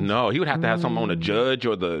sentencing. No, he would have to have something on the judge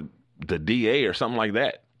or the DA or something like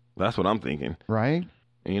that. That's what I'm thinking. Right.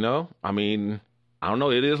 I mean, I don't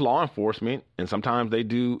know. It is law enforcement, and sometimes they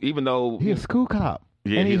do, even though he's a school cop.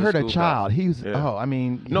 Yeah, and he hurt a Cop. child. But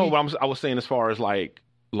I was saying, as far as like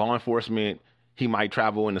law enforcement, he might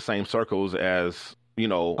travel in the same circles as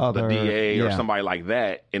the DA or somebody like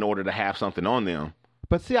that in order to have something on them.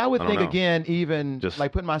 But see, I would think again, even just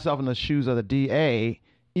like putting myself in the shoes of the DA,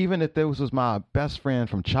 even if this was my best friend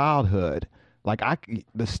from childhood, like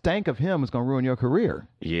the stank of him is going to ruin your career.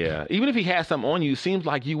 Yeah, even if he has something on you, it seems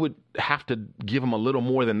like you would have to give him a little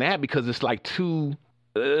more than that because it's too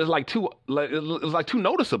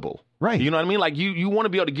noticeable. Right. You know what I mean? Like you want to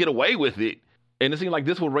be able to get away with it. And it seems like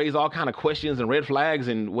this would raise all kind of questions and red flags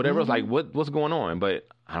and whatever. It's like, what's going on? But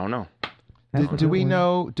I don't know. Do we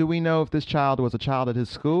know if this child was a child at his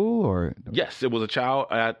school or? Yes, it was a child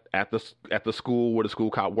at the school where the school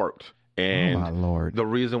cop worked. And oh my Lord. The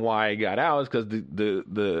reason why it got out is because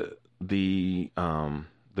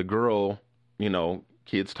the girl,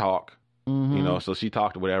 kids talk, so she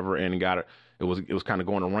talked or whatever and got her. It was kind of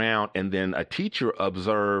going around, and then a teacher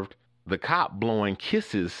observed the cop blowing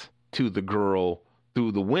kisses to the girl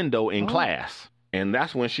through the window in class. And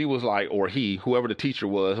that's when she was like, or he, whoever the teacher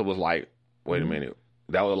was like, wait a minute.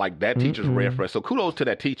 That was like that teacher's red flag. So kudos to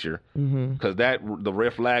that teacher because the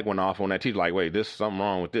red flag went off on that teacher. Like, wait, there's something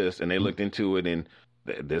wrong with this. And they looked into it and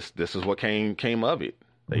this is what came of it.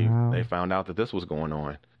 They found out that this was going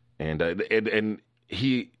on. And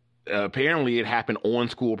he, apparently it happened on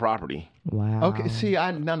school property. Wow. Okay. See,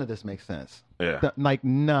 none of this makes sense. Yeah.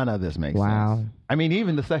 None of this makes sense. I mean,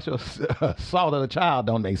 even the sexual assault of a child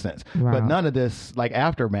don't make sense. Wow. But none of this, like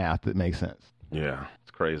aftermath, that makes sense. Yeah.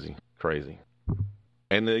 It's crazy.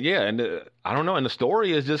 And I don't know. And the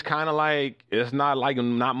story is just kind of like, it's not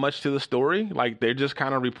much to the story. Like they're just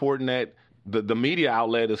kind of reporting that the media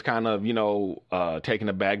outlet is kind of, taken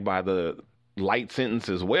aback by the light sentence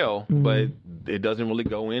as well, but it doesn't really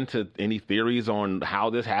go into any theories on how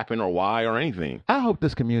this happened or why or anything. I hope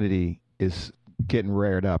this community is getting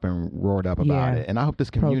reared up and roared up about it. And I hope this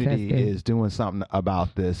community is doing something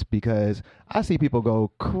about this because I see people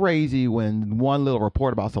go crazy when one little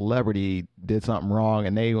report about celebrity did something wrong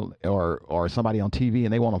and they or somebody on TV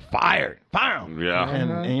and they want them fired. Fire them. Yeah.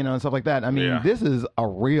 And and stuff like that. I mean, this is a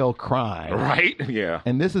real crime. Right? Yeah.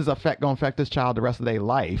 And this is going to affect this child the rest of their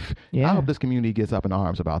life. Yeah. I hope this community gets up in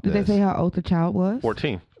arms about this. Did they say how old the child was?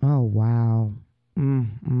 14. Oh, wow.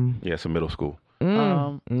 Yeah, it's a middle school.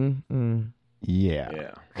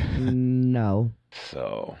 Yeah. No.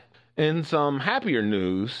 So, in some happier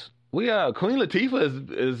news, Queen Latifah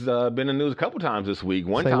has been in the news a couple times this week.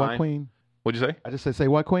 One time. What, Queen? What'd you say? I just said, say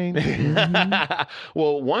what, Queen?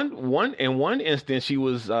 Well, in one instance, she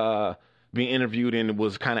was being interviewed and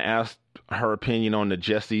was kind of asked her opinion on the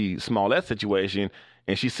Jussie Smollett situation,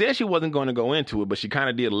 and she said she wasn't going to go into it, but she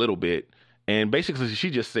kind of did a little bit. And basically,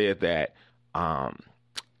 she just said that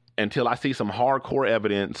until I see some hardcore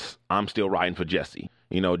evidence, I'm still riding for Jussie.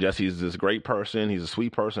 Jussie's this great person. He's a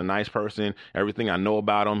sweet person, nice person. Everything I know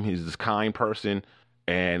about him, he's this kind person.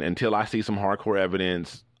 And until I see some hardcore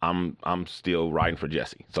evidence, I'm still riding for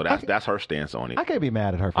Jussie. So that's her stance on it. I can't be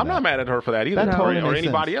mad at her for that. I'm not mad at her for that either, or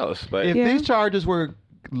anybody else. But if these charges were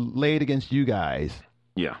laid against you guys,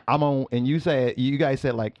 I'm on. And you guys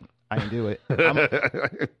said like I didn't do it.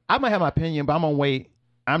 I might have my opinion, but I'm gonna wait.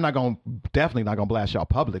 I'm definitely not gonna blast y'all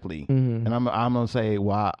publicly, and I'm gonna say,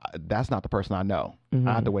 well, that's not the person I know.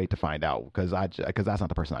 I have to wait to find out because that's not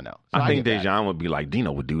the person I know. So I think Dejan would be like,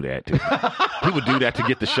 Dino would do that too. He would do that to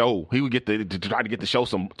get the show. He would to try to get the show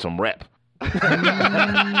some rep. I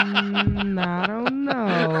don't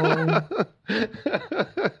know.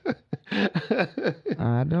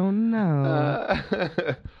 I don't know.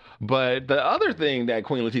 But the other thing that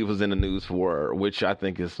Queen Latifah was in the news for, which I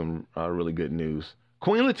think is some really good news,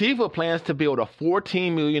 Queen Latifah plans to build a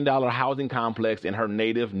 $14 million housing complex in her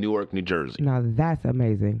native Newark, New Jersey. Now that's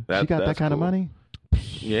amazing. She got that kind of money?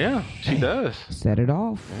 Yeah, she does. Set it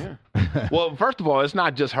off. Yeah. Well, first of all, it's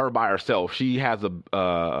not just her by herself. She has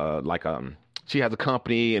she has a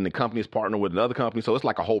company, and the company is partnered with another company, so it's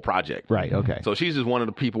like a whole project. Right. Okay. So she's just one of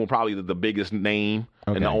the people, probably the biggest name,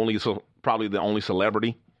 and probably the only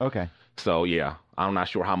celebrity. Okay. So yeah, I'm not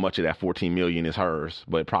sure how much of that $14 million is hers,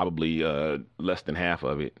 but probably less than half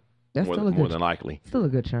of it. That's more than likely. Still a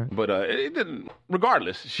good chunk. But it didn't.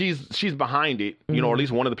 Regardless, she's behind it, or at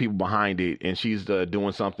least one of the people behind it, and she's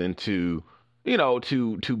doing something to,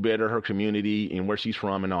 to better her community and where she's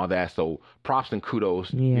from and all that. So props and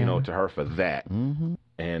kudos, to her for that. Mm-hmm.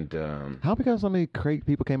 And how because so many great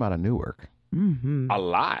people came out of Newark? Mm-hmm. A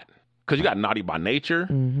lot. Because you got Naughty by Nature,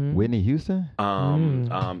 Whitney Houston.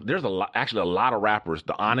 There's a lot of rappers.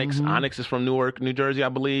 The Onyx. Onyx is from Newark, New Jersey, I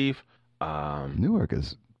believe. Newark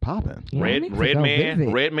is popping. Yeah,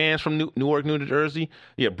 Red Man's from Newark, New Jersey.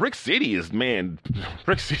 Yeah, Brick City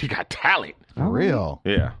Brick City got talent. For real.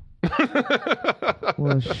 Yeah.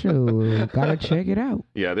 Well, shoot, gotta check it out.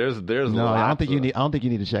 Yeah, there's no. I don't think you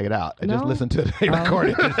need to check it out. No? Just listen to the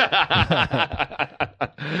recording.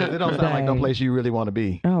 It don't sound like no place you really want to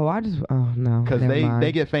be. No, because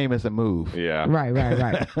they get famous and move. Yeah, right.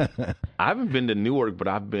 I haven't been to Newark, but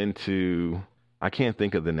I've been to. I can't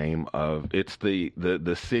think of the name of. It's the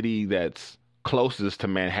city that's closest to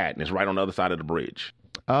Manhattan. It's right on the other side of the bridge.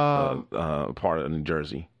 Part of New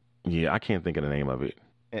Jersey. Yeah, I can't think of the name of it.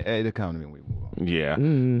 It'll come to me when we move on. Yeah,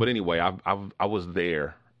 but anyway, I was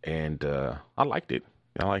there and I liked it.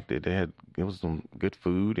 It was some good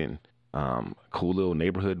food and cool little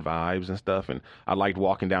neighborhood vibes and stuff. And I liked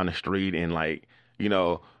walking down the street and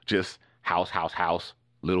just house,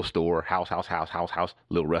 little store, house,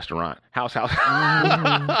 little restaurant, house.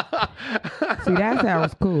 See, that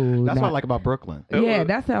sounds cool. That's what I like about Brooklyn. Yeah,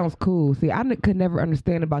 that sounds cool. See, I could never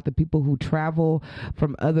understand about the people who travel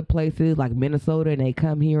from other places like Minnesota and they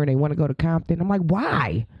come here and they want to go to Compton. I'm like,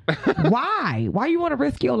 why? Why? Why you want to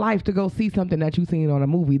risk your life to go see something that you seen on a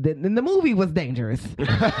movie? The movie was dangerous.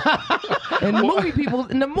 And the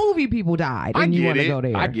movie people died. And you want to go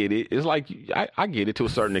there. I get it. It's like I get it to a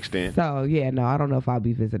certain extent. So yeah, no, I don't know if I'll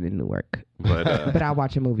be visiting Newark, but I'll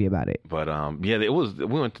watch a movie about it. But yeah, it was.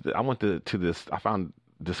 I went to this.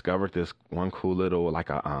 Discovered this one cool little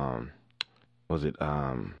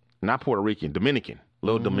not Puerto Rican, Dominican,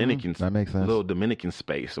 little Dominican. That makes sense. Little Dominican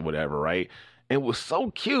space or whatever, right? It was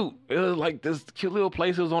so cute. It was like this cute little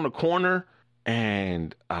place. It was on the corner,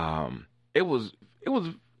 and it was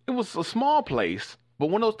a small place, but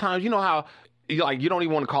one of those times, you know how. You don't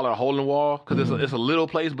even want to call it a hole in the wall because it's a little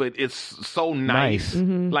place, but it's so nice.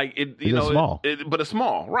 Like it small, but it's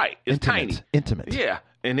small, right? It's intimate. Yeah,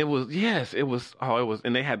 and it was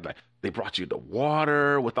and they brought you the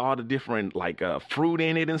water with all the different fruit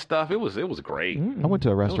in it and stuff. It was great. I went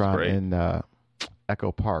to a restaurant in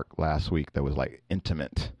Echo Park last week that was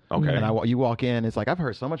intimate. Okay, and you walk in, it's like I've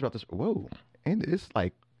heard so much about this. Whoa, and it's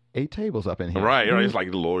like 8 tables up in here. Right. It's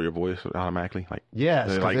like the lower your voice automatically.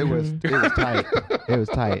 Yes, it was tight. It was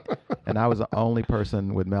tight, and I was the only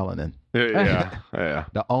person with melanin. Yeah.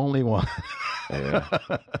 The only one. Yeah.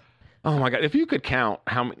 Oh my God! If you could count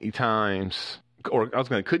how many times,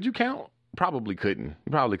 could you count? Probably couldn't.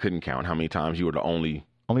 You probably couldn't count how many times you were the only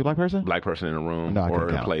black person in a room or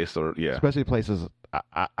in a place, or especially places.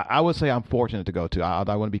 I would say I'm fortunate to go to. I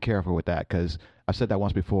want to be careful with that because I've said that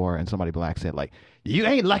once before, and somebody black said you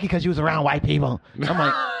ain't lucky because you was around white people. I'm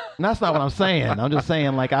like, that's not what I'm saying. I'm just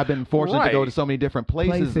saying I've been fortunate to go to so many different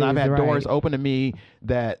places and I've had doors open to me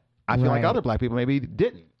that I feel like other black people maybe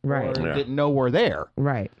didn't, or didn't know were there.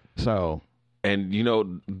 Right. So, and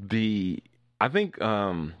I think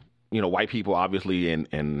white people obviously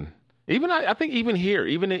and even I think even here,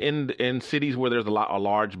 even in cities where there's a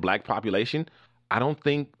large black population. I don't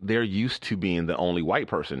think they're used to being the only white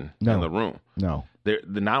person in the room. No.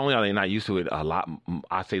 Not only are they not used to it, a lot,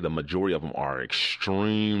 I say the majority of them are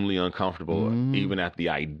extremely uncomfortable, even at the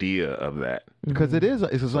idea of that. Because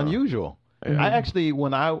it's unusual. Yeah. I actually,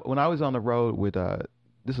 when I was on the road with,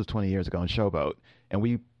 this was 20 years ago in Showboat, and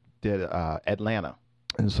we did Atlanta.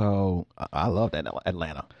 And so I loved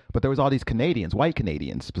Atlanta. But there was all these Canadians, white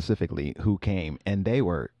Canadians specifically, who came, and they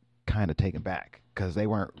were kind of taken back because they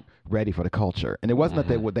weren't ready for the culture. And it wasn't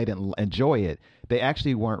that they didn't enjoy it. They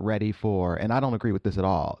actually weren't ready for, and I don't agree with this at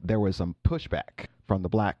all, there was some pushback from the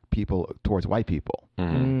black people towards white people.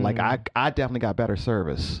 I definitely got better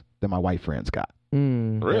service than my white friends got.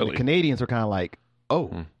 Really? And the Canadians are kind of like,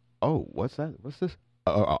 oh, what's that? What's this?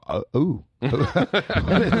 ooh.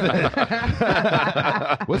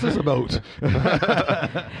 What's this about?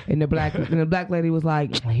 And the black lady was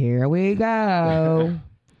like, here we go.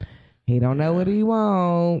 He don't know what he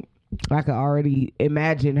want. I could already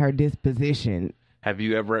imagine her disposition. Have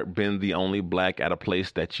you ever been the only black at a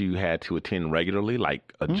place that you had to attend regularly,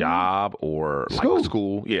 like a job or like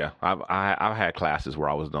school? Yeah, I've had classes where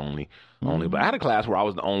I was the only but I had a class where I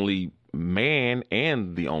was the only man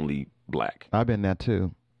and the only black. I've been that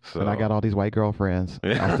too. So, and I got all these white girlfriends.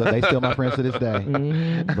 They still my friends to this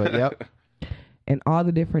day. But yep. And all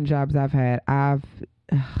the different jobs I've had,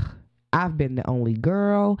 I've been the only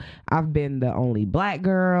girl. I've been the only black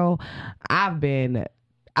girl. I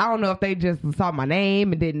don't know if they just saw my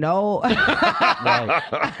name and didn't know. And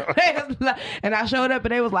I showed up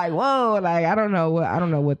and they was like, whoa, like, I don't know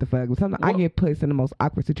what the fuck. Sometimes I get placed in the most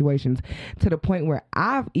awkward situations to the point where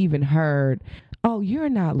I've even heard, oh, you're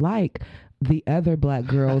not like the other black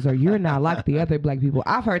girls, or you're not like the other black people.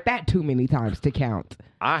 I've heard that too many times to count.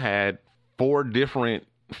 I had four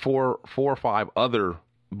or five other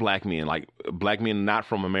black men, like black men not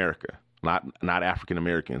from America, not African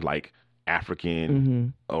Americans, like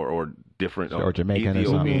African or different or Jamaican or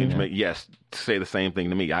something. Yes, say the same thing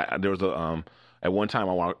to me. There was at one time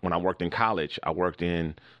when I worked in college, I worked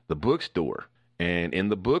in the bookstore, and in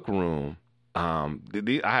the book room, I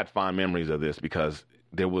had fond memories of this because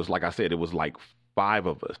there was, like I said, it was like 5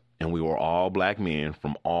 of us, and we were all black men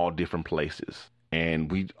from all different places,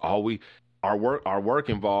 and our work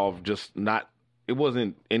involved just not. It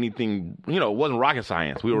wasn't anything, it wasn't rocket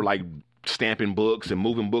science. We were like stamping books and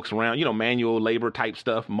moving books around, manual labor type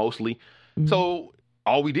stuff mostly. So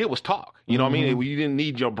all we did was talk. You know what I mean? You didn't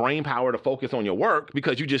need your brain power to focus on your work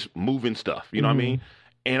because you just moving stuff. You know what I mean?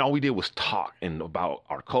 And all we did was talk and about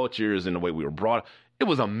our cultures and the way we were brought up. It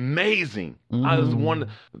was amazing. I was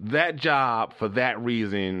that job for that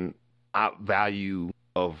reason. I value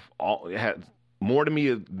of all. It had more to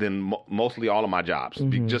me than mostly all of my jobs,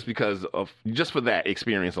 just for that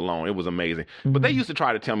experience alone. It was amazing. But they used to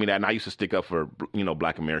try to tell me that, and I used to stick up for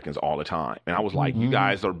black Americans all the time. And I was like, you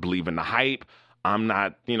guys are believing the hype. I'm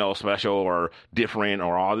not, special or different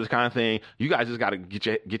or all this kind of thing. You guys just got to get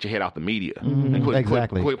your head out the media and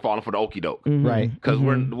quit falling for the okie doke, right? Because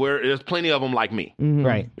there's plenty of them like me,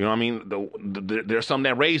 right? You know what I mean? There's some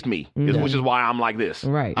that raised me, which is why I'm like this,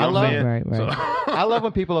 right? You know what I'm saying? Right. So. I love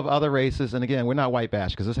when people of other races, and again, we're not white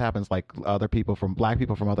bash because this happens like black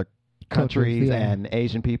people from other countries and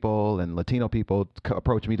Asian people and Latino people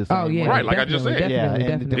approach me the same way. Right, like I just said.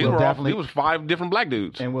 Definitely. These was 5 different black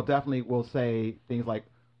dudes. And we'll say things like,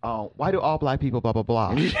 oh, why do all black people blah, blah, blah?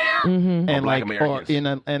 And like, and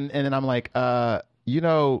then I'm like, I'm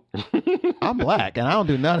black and I don't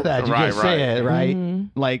do none of that you just said, right?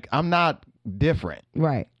 Like, I'm not different.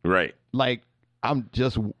 Right. Like, I'm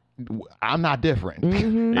not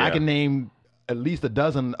different. I can name at least a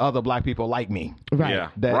dozen other black people like me, right?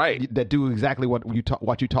 That do exactly what you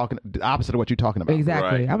talking, the opposite of what you're talking about.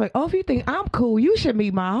 Exactly. Right. I'm like, oh, if you think I'm cool, you should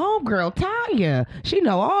meet my homegirl Tanya. She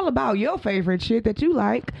know all about your favorite shit that you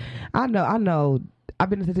like. I know. I've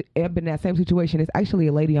been in that same situation. It's actually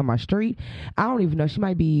a lady on my street. I don't even know. She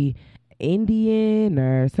might be Indian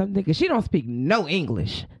or something, because she don't speak no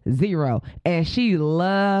English, 0, and she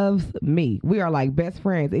loves me. We are like best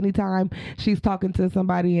friends. Anytime she's talking to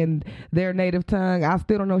somebody in their native tongue, I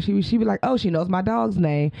still don't know. She be like, oh, she knows my dog's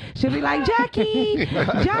name. She'll be like, Jackie,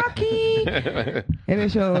 and then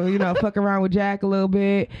she'll fuck around with Jack a little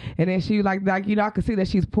bit, and then she like I can see that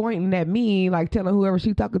she's pointing at me, like telling whoever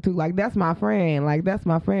she's talking to, like, that's my friend,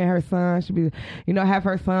 her son should be, have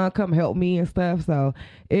her son come help me and stuff. So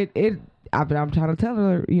I'm trying to tell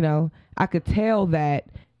her, I could tell that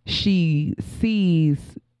she sees,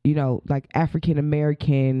 like African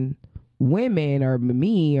American women or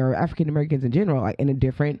me or African Americans in general, like in a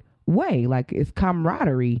different way. Like, it's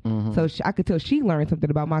camaraderie. So I could tell she learned something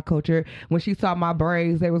about my culture when she saw my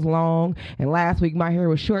braids. They was long, and last week my hair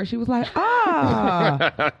was short. She was like,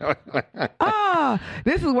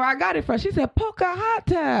 this is where I got it from. She said,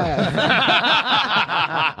 Pocahontas.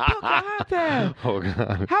 Pocahontas. Oh,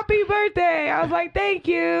 God. Happy birthday. I was like, thank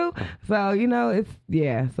you. So,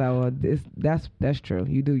 that's true.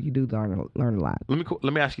 You do learn a lot.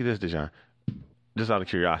 Let me ask you this, Dejan, just out of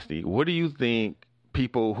curiosity. What do you think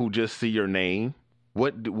people who just see your name,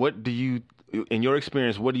 what do you in your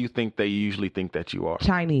experience, what do you think they usually think that you are?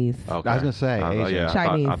 Chinese. Okay. I was gonna say Asian. Yeah,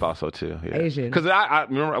 Chinese. I thought so too. Yeah. Asian. Because I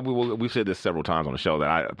remember we've said this several times on the show that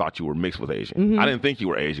I thought you were mixed with Asian. Mm-hmm. I didn't think you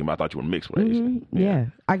were Asian, but I thought you were mixed with Asian. Yeah,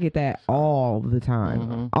 I get that all the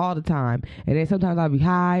time, all the time. And then sometimes I'll be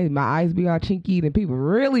high, my eyes be all chinky, and people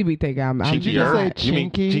really be thinking I'm Chinkier? Say You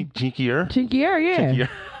mean chinky? Chinkier? Chinkier, yeah. Chinkier.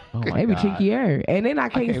 Oh my Maybe God. chinkier, and then I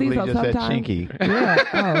can't see. believe So you just said sometimes, chinky. yeah.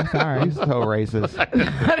 Oh, sorry. You're so racist.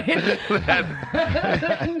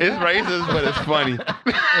 It's racist, but it's funny. It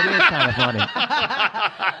is kind of funny.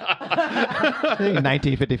 I think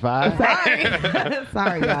 1955.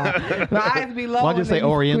 Sorry, y'all. My eyes be low. Why don't you and say they be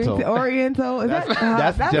Oriental? squinty. Oriental. Is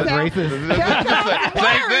That's that just sounds- racist. that sounds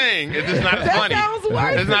Same worse. thing. It's just not as That funny. sounds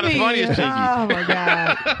worse It's not to as me. funny as Chinky. Oh my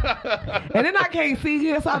God. And then I can't see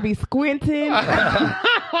good, so I'll be squinting.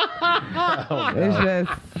 It's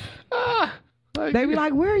just they be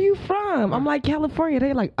like, "Where are you from?" I'm like, "California."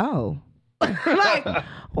 They like, "Oh." Like,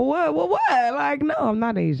 what? Like, no, I'm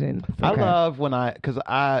not Asian. It's I okay. love when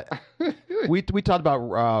we talked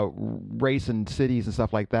about race and cities and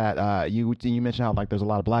stuff like that. You mentioned how like there's a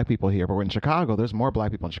lot of black people here, but in Chicago, there's more black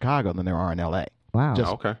people in Chicago than there are in LA. Wow.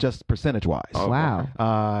 Just percentage wise. Oh,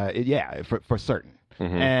 wow. Yeah, for certain.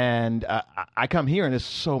 Mm-hmm. And I come here and there's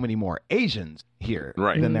so many more Asians here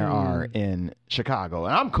than there are in Chicago.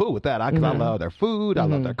 And I'm cool with that because I love their food, I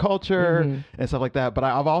love their culture and stuff like that. But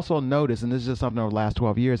I've also noticed, and this is just something over the last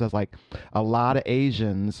 12 years, that's like a lot of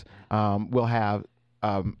Asians will have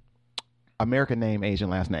American name, Asian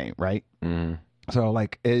last name, right? Mm. So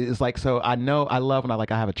like it's like, so I love when I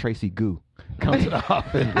have a Tracy Goo comes off.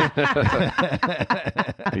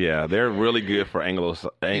 Yeah, they're really good for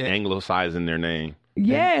anglicizing their name.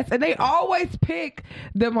 Yes, and they always pick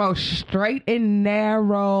the most straight and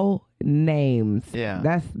narrow names. Yeah.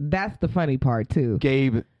 That's the funny part too.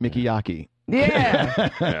 Gabe Mikiyaki. Yeah.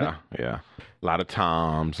 Yeah. A lot of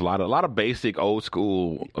Toms, a lot of basic old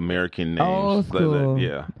school American names. Old school.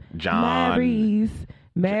 Yeah. John.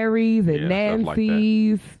 Marys and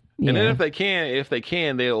Nancy's. And then if they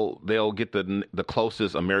can, they'll get the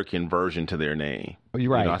closest American version to their name.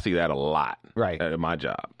 You're right. I see that a lot. Right. At my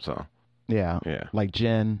job. So. Yeah. Like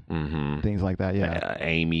Jen, things like that. Yeah.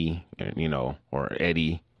 Amy, or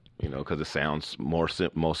Eddie, because it sounds most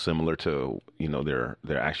similar to their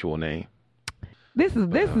actual name. This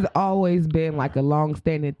has always been like a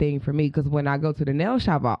long-standing thing for me because when I go to the nail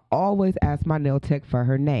shop, I always ask my nail tech for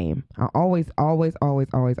her name. I always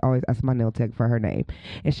ask my nail tech for her name.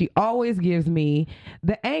 And she always gives me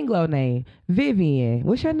the Anglo name, Vivian.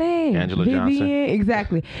 What's your name? Angela Vivian. Johnson.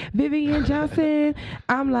 Exactly. Vivian Johnson.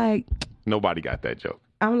 I'm like... Nobody got that joke.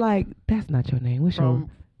 I'm like, that's not your name. What's your...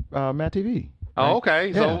 Matt TV. Oh,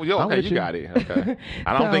 okay. So, Yeah, you got it. Okay.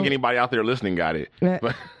 I don't think anybody out there listening got it.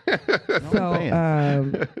 But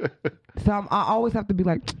I always have to be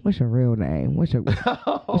like, what's your real name? What's your name?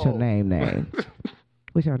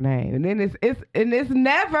 What's your name? And then it's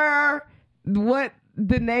never what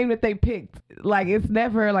the name that they picked. Like, it's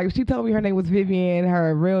never like, if she told me her name was Vivian,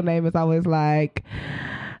 her real name is always like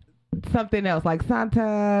something else, like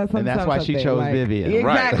Santa. And that's why she chose Vivian.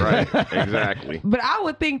 Exactly. Right. Exactly. But I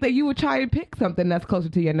would think that you would try to pick something that's closer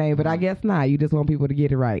to your name, but I guess not. You just want people to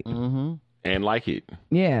get it right. Mm-hmm. And like it.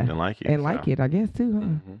 Yeah. And like it. Like it, I guess, too, huh?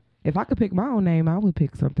 Mm-hmm. If I could pick my own name, I would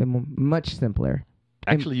pick something much simpler.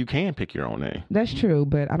 Actually, you can pick your own name. That's true,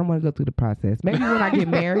 but I don't want to go through the process. Maybe when I get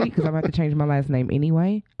married, because I'm going to have to change my last name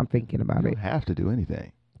anyway. I'm thinking about You it. don't have to do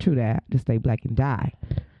anything. True that. Just stay black and die.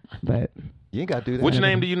 But... You ain't got to do that. Which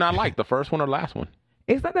name do you not like, the first one or the last one?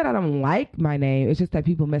 It's not that I don't like my name. It's just that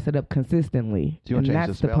people mess it up consistently. Do you want to change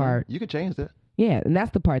that's the spelling? part. You can change that. Yeah, and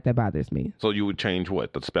that's the part that bothers me. So you would change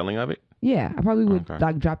what? The spelling of it? Yeah, I probably would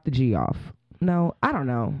drop the G off. No, I don't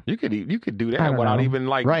know. You could do that without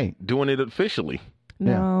even doing it officially.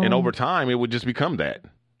 No. And over time, it would just become that.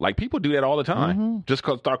 Like, people do that all the time. Mm-hmm. Just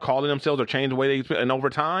start calling themselves or change the way they... And over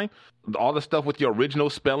time, all the stuff with your original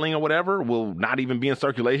spelling or whatever will not even be in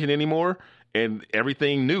circulation anymore. And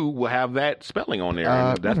everything new will have that spelling on there.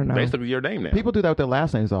 And that's basically your name now. People do that with their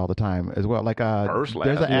last names all the time as well. Like, First, last,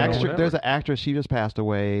 there's an actress, she just passed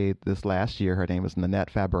away this last year. Her name is Nanette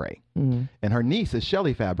Fabre. Mm-hmm. And her niece is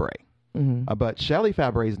Shelley Fabre. Mm-hmm. But Shelley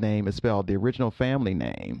Fabre's name is spelled the original family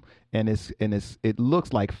name. And it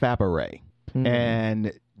looks like Fabre. Mm-hmm.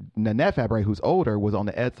 And Nanette Fabre, who's older, was on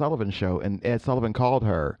the Ed Sullivan show, and Ed Sullivan called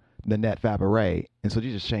her Nanette Fabre, and so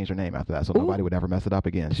she just changed her name after that, so nobody would ever mess it up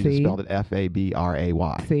again. She just spelled it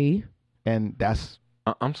Fabray. See, and that's.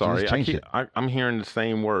 I'm sorry, I'm hearing the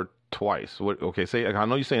same word twice. Okay, say. I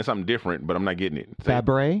know you're saying something different, but I'm not getting it.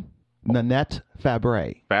 Fabre, Nanette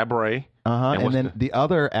Fabre. Fabre. And then the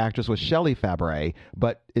other actress was Shelley Fabares,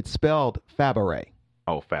 but it's spelled Fabares.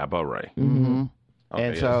 Oh, Fabares. Mm-hmm. Okay,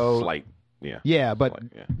 and so, slight, but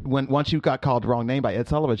once you got called the wrong name by Ed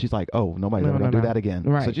Sullivan, she's like, oh, nobody's ever going to do that again.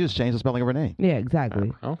 Right. So she just changed the spelling of her name. Yeah,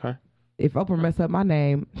 exactly. Okay. If Oprah mess up my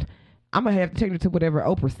name, I'm going to have to change it to whatever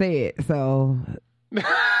Oprah said. So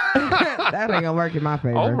that ain't going to work in my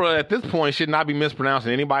favor. Oprah, at this point, should not be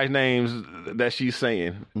mispronouncing anybody's names that she's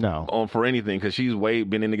saying. No. For anything, because she's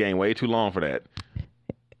been in the game way too long for that.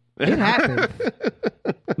 It happens.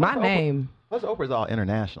 My name. Plus, Oprah's all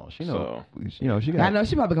international. She knows. She got. I know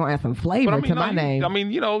she probably gonna add some flavor to my name. I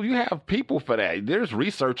mean, you have people for that. There's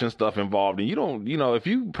research and stuff involved, and you don't, if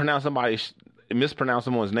you mispronounce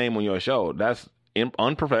someone's name on your show, that's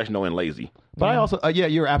unprofessional and lazy. But I also,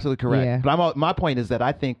 you're absolutely correct. Yeah. But my point is that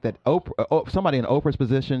I think that somebody in Oprah's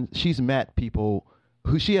position, she's met people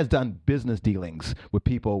who she has done business dealings with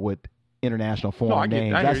people with international foreign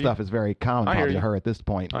names. That stuff is very common probably to her at this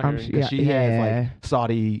point. Because she has like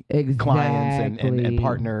Saudi clients and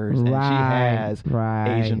partners, and she has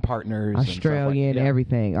Asian partners, Australian,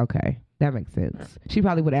 everything. Okay, that makes sense. She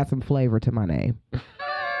probably would add some flavor to my name.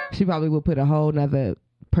 She probably would put a whole nother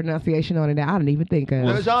pronunciation on it that I didn't even think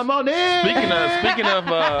of.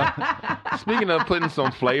 Speaking of putting some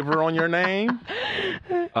flavor on your name,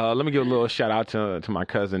 let me give a little shout out to my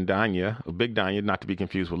cousin Danya, Big Danya, not to be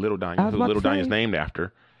confused with Little Danya, who Little Danya is named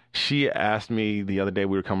after. She asked me the other day,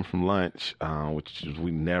 we were coming from lunch, which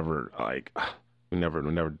we never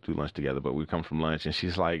do lunch together, but we come from lunch, and she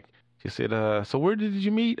said, so where did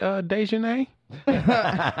you meet Dejanay?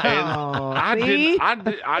 I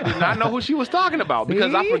did not know who she was talking about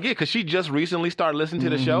because I forget, because she just recently started listening to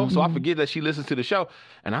the show, so I forget that she listens to the show.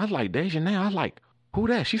 And I was like, Dejanay, I was like, who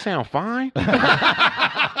that? She sound fine.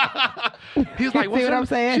 He's like, what's I'm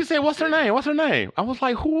saying? She said, what's her name? What's her name? I was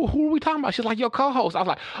like, who are we talking about? She's like, your co-host. I was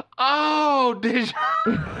like, oh, Dejanay.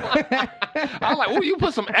 I was like, oh, you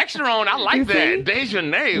put some extra on. I like that.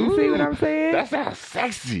 Dejanay. You see what I'm saying? That sounds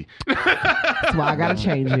sexy. That's why I got to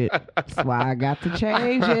change it. That's why I got to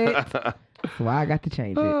change it.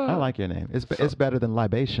 I like your name. It's better than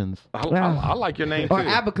libations. I like your name too. Or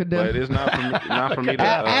Abacadabra. But it's not for me to.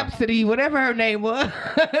 Absidy, whatever her name was.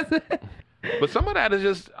 But some of that is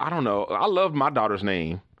just, I don't know. I love my daughter's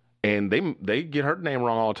name, and they get her name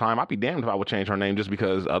wrong all the time. I'd be damned if I would change her name just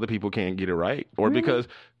because other people can't get it right, or because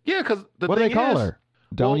the what thing do they call her?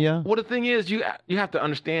 Donya? Well, the thing is, you have to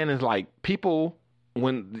understand is like we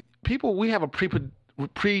have a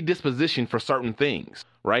predisposition for certain things,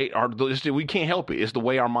 right? We can't help it. It's the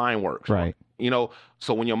way our mind works, right?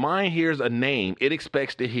 So when your mind hears a name, it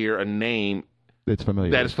expects to hear a name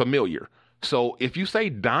that is familiar. So if you say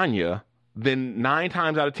Danya, then 9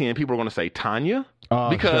 times out of 10 people are going to say Tanya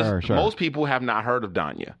because most people have not heard of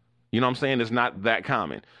Danya. You know what I'm saying? It's not that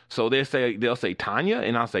common. So they'll say Tanya,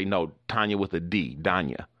 and I'll say no, Tanya with a D,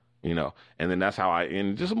 Danya. And then that's how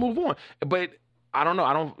and just move on. But I don't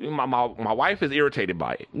know. My wife is irritated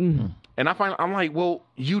by it, and I'm like, well,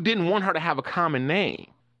 you didn't want her to have a common name.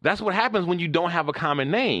 That's what happens when you don't have a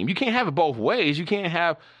common name. You can't have it both ways. You can't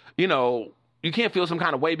have, you can't feel some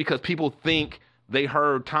kind of way because people think they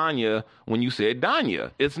heard Tanya when you said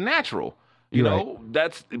Danya. It's natural.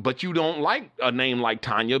 But you don't like a name like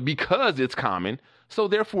Tanya because it's common. So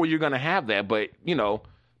therefore you're going to have that. But,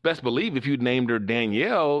 best believe if you named her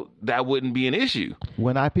Danielle, that wouldn't be an issue.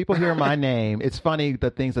 When people hear my name, it's funny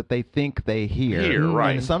the things that they think they hear.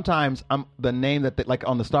 Right. And sometimes the name that like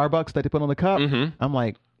on the Starbucks that they put on the cup, I'm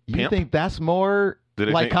like, you Pimp? think that's more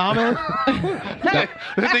common?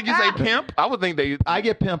 They think you say pimp? I would think I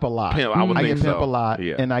get pimp a lot. Pimp, I would think get so. pimp a lot,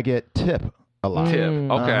 yeah. and I get tip a lot. Tip,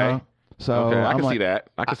 okay. So I can see that.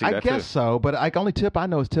 I can see that too. I guess so, but the only Tip I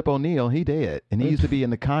know is Tip O'Neill. He dead, and he used to be in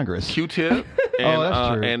the Congress. Q-Tip. And, that's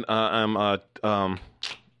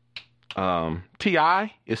true.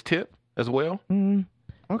 T.I. is Tip as well.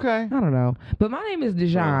 Okay. I don't know, but my name is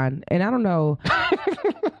Dijon, and I don't know.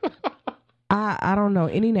 I don't know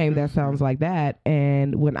any name that sounds like that.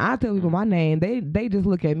 And when I tell people my name, they just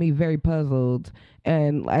look at me very puzzled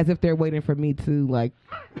and as if they're waiting for me to like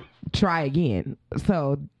try again.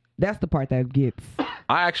 So that's the part that gets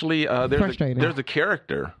I actually frustrating. There's a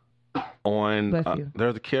character on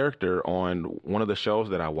on one of the shows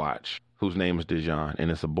that I watch whose name is Dijon,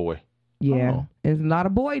 and it's a boy. Yeah, it's a lot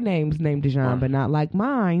of boy names named Dijon, but not like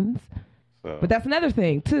mine's. So. But that's another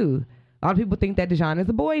thing too. A lot of people think that Dijon is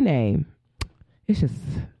a boy name. It's just,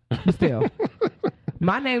 but still,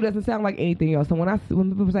 my name doesn't sound like anything else. So when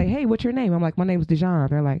people say, "Hey, what's your name?" I'm like, "My name's Dijon."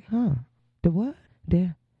 They're like, "Huh? The what?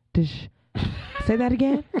 Say that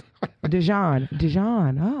again." Dijon.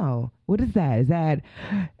 Oh, what is that? Is that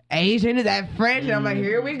Asian? Is that French? And I'm like,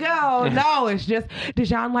 here we go. No, it's just,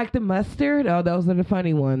 does y'all like the mustard? Oh, those are the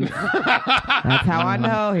funny ones. That's how I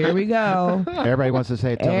know. Here we go. Everybody wants to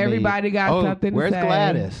say, everybody got something to say. Where's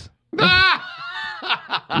Gladys?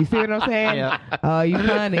 You see what I'm saying? Yeah. Oh, you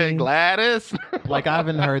funny. Gladys. Like, I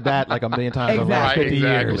haven't heard that like a million times over the last 50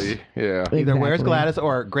 years. Yeah. Either where's Gladys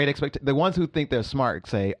or great expectations. The ones who think they're smart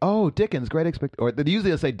say, oh, Dickens, great expectations. Or they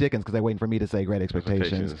usually say Dickens because they're waiting for me to say great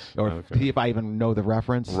expectations. Or see if I even know the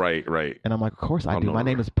reference. Right. And I'm like, of course I do. My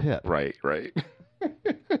name is Pip. Right.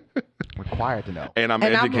 Required to know. And I'm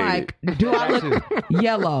educated. I'm like, do I look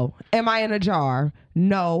yellow? Am I in a jar?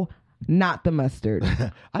 No, not the mustard.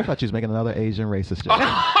 I thought you was making another Asian racist joke.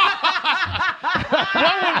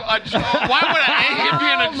 Why would an Asian be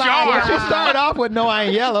in a jar? She started off with no, I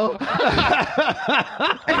ain't yellow.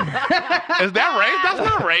 Is that race? That's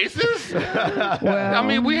not racist. Well, I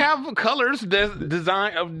mean, we have colors we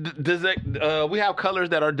have colors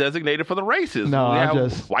that are designated for the races. No, we I'm have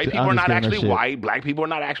just white people I'm are just not giving her actually shit. white. Black people are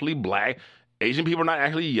not actually black. Asian people are not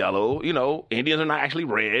actually yellow. You know, Indians are not actually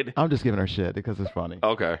red. I'm just giving her shit because it's funny.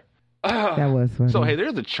 Okay. that was funny. So, hey,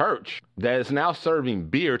 there's a church that is now serving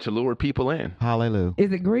beer to lure people in. Hallelujah.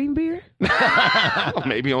 Is it green beer?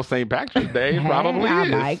 Maybe on St. Patrick's Day. Probably I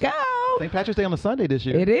is. might go. St. Patrick's Day on a Sunday this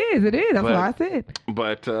year. It is. That's what I said.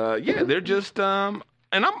 But, yeah, they're just, and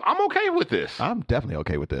I'm okay with this. I'm definitely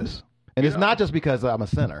okay with this. And it's not just because I'm a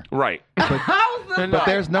sinner. Right. But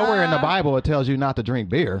there's nowhere in the Bible it tells you not to drink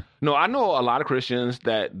beer. No, I know a lot of Christians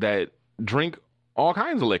that drink all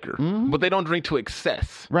kinds of liquor, but they don't drink to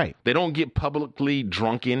excess. Right. They don't get publicly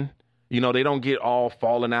drunken. You know, they don't get all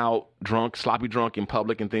falling out drunk, sloppy drunk in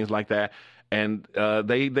public and things like that. And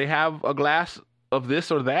they have a glass of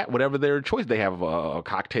this or that, whatever their choice. They have a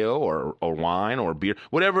cocktail or wine or beer,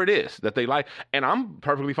 whatever it is that they like. And I'm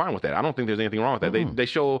perfectly fine with that. I don't think there's anything wrong with that. They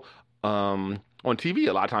show on TV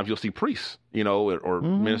a lot of times you'll see priests, you know, or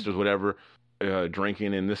ministers, whatever,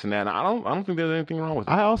 drinking and this and that. And I don't think there's anything wrong with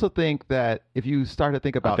it. I also think that if you start to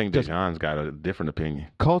think about, I think John's got a different opinion.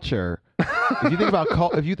 Culture. If you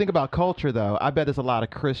think about culture, though, I bet there's a lot of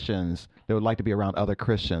Christians that would like to be around other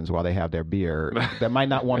Christians while they have their beer. That might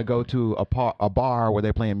not want to go to a bar where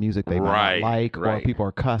they're playing music they might not like, or people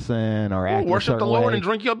are cussing or acting worship a certain the Lord way. and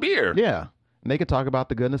drink your beer. Yeah, and they could talk about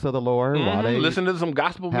the goodness of the Lord while they listen to some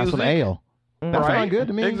gospel have music. some ale. That sounds good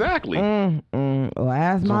to me. Exactly. Well,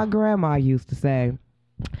 as my grandma used to say,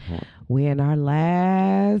 we in our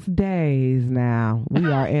last days now. We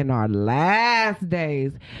are in our last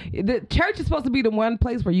days. The church is supposed to be the one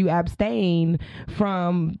place where you abstain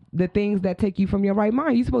from the things that take you from your right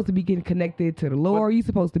mind. You're supposed to be getting connected to the Lord. You're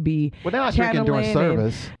supposed to be Well, they're not drinking during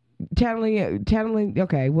service. Channeling.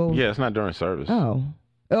 Okay, well. Yeah, it's not during service. Oh,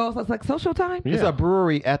 so it's like social time? It's a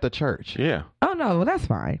brewery at the church. Yeah. Oh, no, well, that's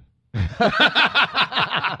fine. They're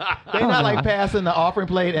not like passing the offering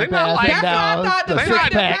plate and They're not passing like- down That's the what I thought.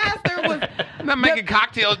 six pack. The pastor was. Not making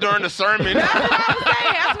cocktails during the sermon. That's what I was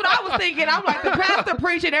saying. That's what I was thinking. I'm like, the pastor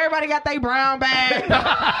preaching, everybody got their brown bag, with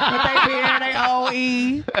their beer and their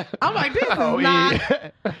OE. I'm like, this is not.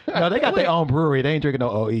 No, they got their own brewery. They ain't drinking no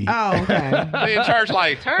OE. Oh, okay. They in church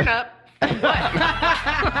like, Turn up.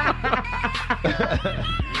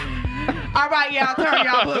 All right, y'all, turn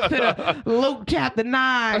y'all books to the Luke chapter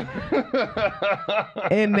 9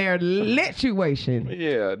 in their lituation.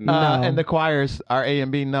 yeah, And the choirs are A and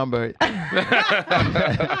B numbered. If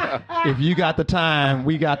you got the time,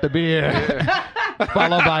 we got the beer.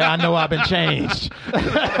 Followed by I know I've been changed.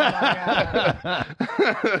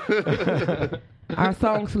 Our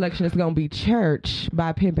song selection is going to be Church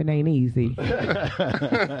by Pimpin' Ain't Easy.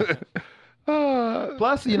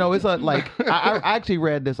 Plus, you know, it's I actually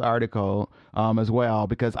read this article as well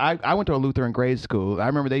because I went to a Lutheran grade school. I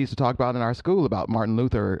remember they used to talk about in our school about Martin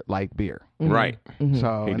Luther liked beer. right.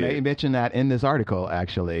 So and they mentioned that in this article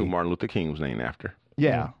actually. Who Martin Luther King was named after.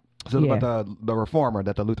 Yeah. So Yeah. about the reformer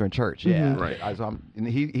that the Lutheran Church. Yeah. Right. And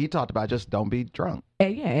he talked about just don't be drunk.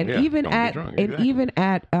 And even don't be at drunk, and exactly. even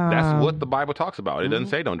at That's what the Bible talks about. It doesn't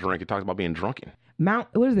say don't drink. It talks about being drunken. Mount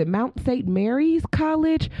St. Mary's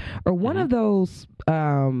College or one of those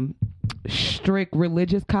strict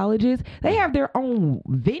religious colleges. They have their own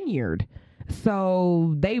vineyard.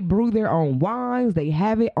 So they brew their own wines. They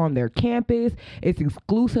have it on their campus. It's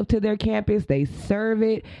exclusive to their campus. They serve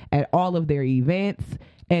it at all of their events.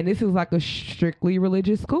 And this is like a strictly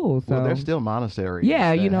religious school. So Well, there's still monasteries.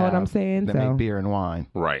 Yeah, you that know what have- I'm saying? That So- make beer and wine.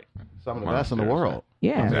 Right. Some of the best in the world.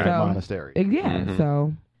 yeah, They're so monasteries. yeah.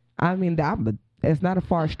 So I mean, it's not a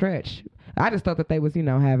far stretch. I just thought that they was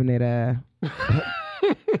having it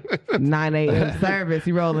 9 a.m. service.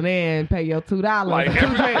 You rolling in, pay your $2. Like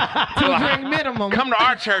two drink minimum. Come to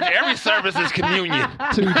our church. Every service is communion.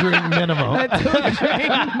 2 drink minimum. A 2 drink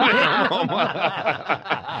minimum.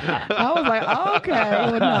 I was like,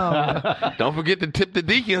 okay, well, no. Don't forget to tip the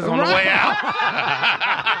deacons on the way out.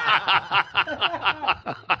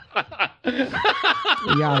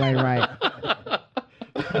 Y'all ain't right.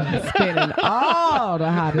 Spinning all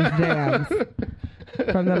the hottest jams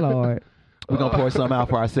from the Lord. We're going to pour some out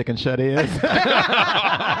for our sick and shut-ins.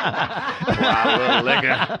 Wow, little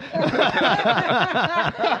liquor.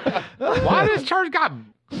 Why this church got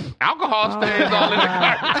alcohol stains all in the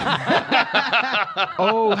carpet?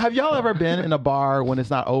 Oh, have y'all ever been in a bar when it's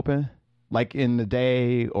not open? Like in the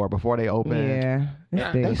day or before they open?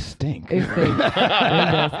 Yeah. They stink. It stinks. It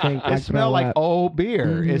does stink. It smells like old beer.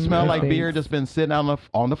 Mm-hmm. It smells like beer just been sitting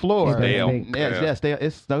on the floor. Yes,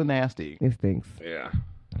 it's so nasty. It stinks. Yeah.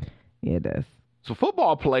 Yeah, it does. So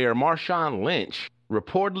football player Marshawn Lynch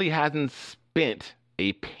reportedly hasn't spent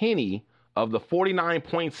a penny of the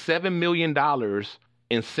 $49.7 million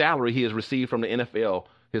in salary he has received from the NFL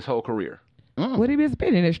his whole career. What he been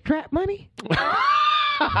spending? His trap money?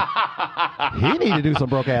 He need to do some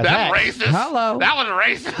broke ass. That's hacks. racist. Hello. That was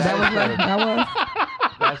racist.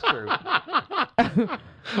 That's true.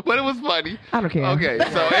 But it was funny. I don't care. Okay,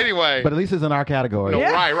 so anyway. But at least it's in our category. No,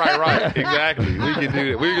 right. Exactly. We can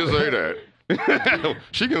do that. We can say that.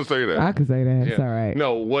 She can say that. I can say that. It's all right.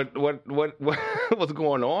 No, what's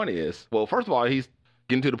going on is, well, first of all, he's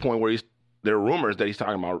getting to the point where there are rumors that he's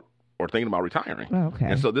talking about or thinking about retiring. Oh, okay.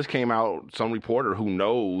 And so this came out, some reporter who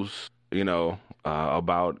knows,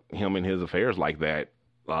 about him and his affairs like that,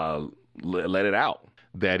 let it out.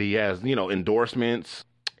 That he has, endorsements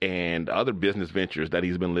and other business ventures that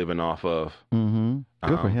he's been living off of. Mm-hmm.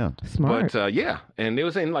 Good for him. Smart. But and they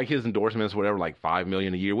were saying like his endorsements, whatever, like $5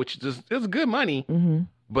 million a year, which is good money. Mm-hmm.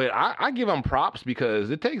 But I give him props because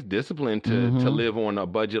it takes discipline to live on a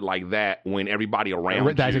budget like that when everybody around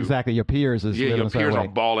you. That's exactly your peers is your peers are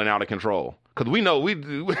balling out of control. Because we know we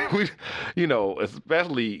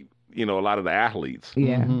especially a lot of the athletes.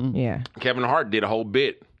 Yeah, yeah. Kevin Hart did a whole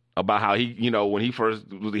bit about how he, when he was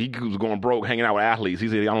going broke hanging out with athletes. He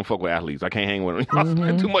said, I don't fuck with athletes. I can't hang with them. I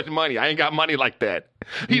spend too much money. I ain't got money like that.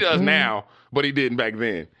 He does now, but he didn't back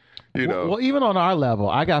then. Well, even on our level,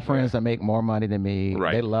 I got friends that make more money than me.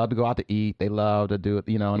 Right. They love to go out to eat. They love to do it,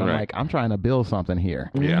 and I'm like, I'm trying to build something here.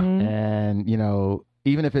 Yeah. And,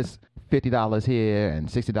 even if it's $50 here and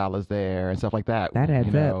 $60 there and stuff like that. That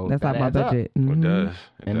adds up. That's like my budget. It does.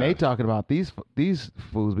 And they talking about these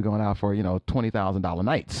fools be going out for, $20,000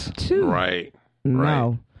 nights. Right.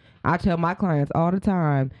 No. I tell my clients all the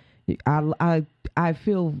time, I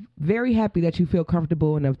feel very happy that you feel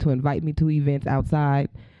comfortable enough to invite me to events outside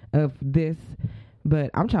of this, but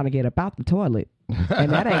I'm trying to get up out the toilet.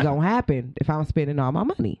 And that ain't gonna happen if I'm spending all my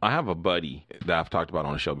money. I have a buddy that I've talked about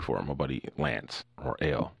on the show before. My buddy Lance or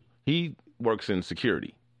L. He works in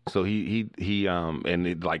security. So he and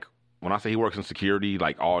it, like when I say he works in security,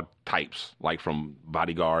 like all types, like from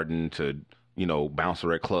bodyguarding to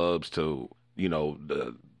bouncer at clubs to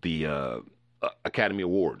the Academy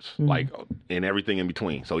Awards, like and everything in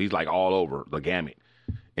between. So he's like all over the gamut.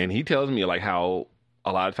 And he tells me like how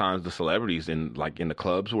a lot of times the celebrities in the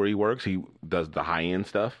clubs where he works, he does the high end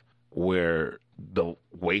stuff where the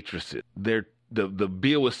waitresses, the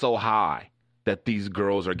bill is so high that these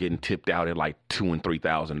girls are getting tipped out at like $2,000 and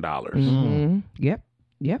 $3,000. Mm-hmm. Yep.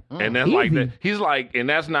 And that's like that. He's like, and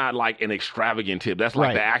that's not like an extravagant tip. That's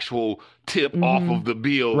like the actual tip off of the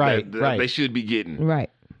bill that they should be getting. Right.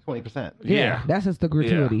 20%. Yeah. That's just the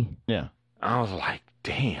gratuity. Yeah. I was like,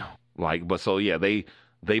 damn. Like, but so yeah, they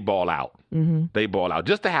ball out. Mm-hmm. They ball out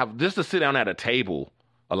just to sit down at a table.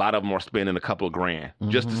 A lot of them are spending a couple of grand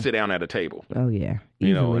just to sit down at a table. Oh yeah,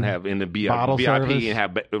 and have in the bottle VIP service. and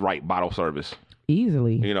have bottle service.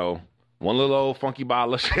 Easily. One little old funky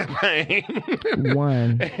bottle of champagne,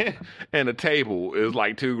 one, and a table is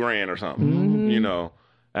like $2,000 or something. Mm-hmm.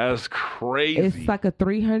 That's crazy. It's like a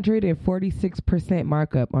 346%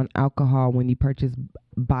 markup on alcohol when you purchase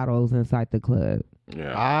bottles inside the club.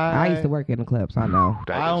 Yeah, I used to work in the club, so I know.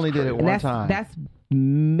 I only did it one time. That's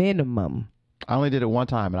minimum. I only did it one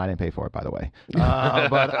time, and I didn't pay for it, by the way.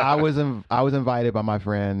 But I was invited by my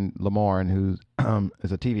friend Lamorne, who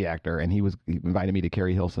is a TV actor, and he invited me to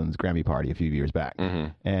Carrie Hilson's Grammy party a few years back.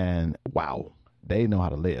 Mm-hmm. And wow, they know how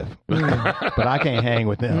to live, but I can't hang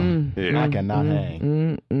with them. I cannot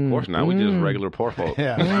hang. Of course not. We just regular poor folk.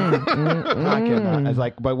 Yeah, I cannot. It's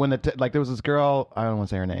like, but when there was this girl, I don't want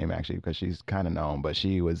to say her name actually because she's kind of known, but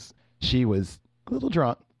she was a little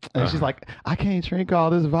drunk. And she's like, I can't drink all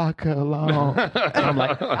this vodka alone. I'm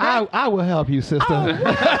like, I will help you, sister.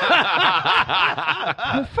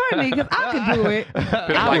 Funny, because I could do it.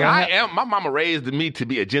 My mama raised me to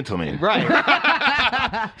be a gentleman. Right.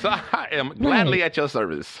 So I am gladly at your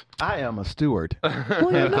service. I am a steward.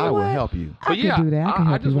 Well, you know I will what? help you. But yeah, do that.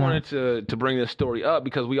 I just wanted to bring this story up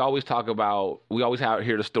because we always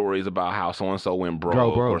hear the stories about how so-and-so went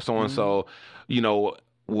broke. Or so-and-so,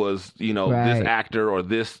 was, this actor or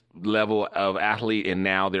this level of athlete, and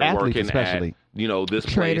now they're Athletes working especially. at, this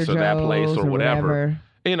Trader place or that place Joe's or whatever.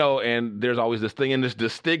 whatever. And there's always this thing and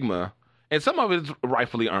this stigma, and some of it is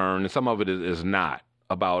rightfully earned and some of it is not,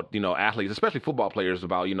 about, athletes, especially football players,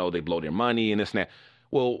 about, they blow their money and this and that.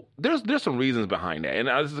 Well, there's some reasons behind that, and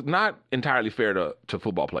it's not entirely fair to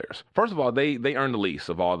football players. First of all, they earn the lease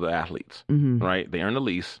of all the athletes, right? They earn the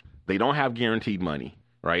lease. They don't have guaranteed money,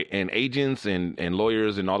 right? And agents and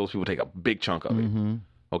lawyers and all those people take a big chunk of it.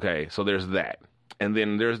 Okay, so there's that. And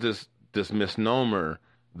then there's this misnomer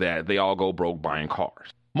that they all go broke buying cars.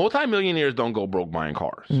 Multi-millionaires don't go broke buying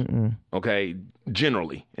cars, okay,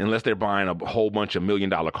 generally, unless they're buying a whole bunch of $1 million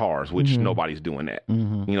cars, which nobody's doing that.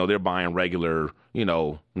 They're buying regular,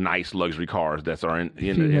 nice luxury cars that are in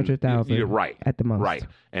 $100,000. You're right. At the most. Right.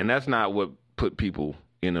 And that's not what put people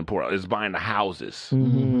in the poor. It's buying the houses.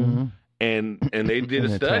 And they did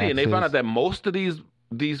a study, and they found out that most of these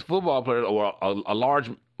football players, or a large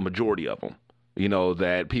majority of them,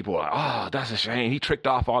 that people are like, oh, that's a shame. He tricked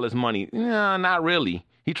off all his money. No, not really.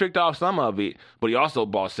 He tricked off some of it, but he also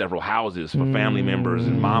bought several houses for family members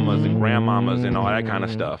and mamas and grandmamas and all that kind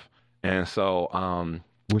of stuff. And so,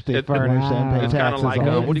 which they furnish and pay it's kind of taxes like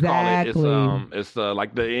on. what do you call it? It's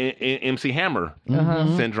like the MC Hammer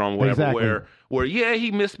syndrome, whatever. Where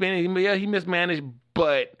he mismanaged,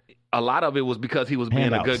 but a lot of it was because he was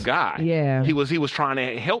being a good guy. Yeah, he was trying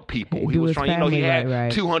to help people. He was trying. He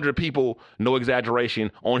had 200 people, no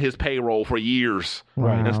exaggeration, on his payroll for years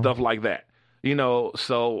and stuff like that.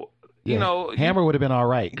 So Hammer would have been all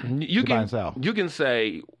right. By himself. You can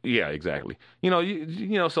say, yeah, exactly.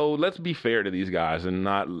 So let's be fair to these guys and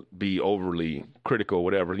not be overly critical, or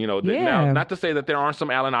whatever. Now, not to say that there aren't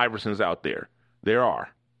some Allen Iversons out there. There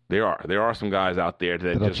are some guys out there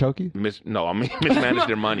that just choke you? mismanage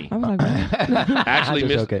their money. I was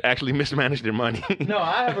like, actually mismanage their money. No,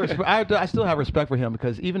 I still have respect for him,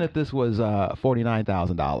 because even if this was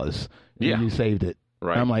 $49,000, you saved it.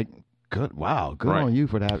 Right. I'm like, good. Wow. Good on you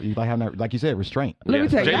for that. You having that, like you said, restraint. Let me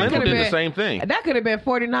tell you, Jay Leno did the same thing. That could have been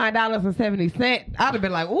 $49.70. I'd have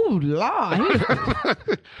been like, ooh, Lord,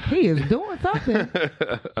 he is doing something.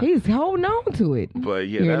 He's holding on to it. But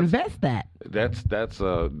yeah, invest that. That's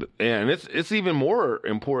and it's even more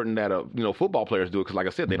important that football players do it, because, like I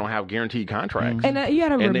said, they don't have guaranteed contracts, and you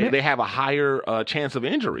gotta remember, they have a higher chance of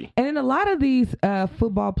injury. And then a lot of these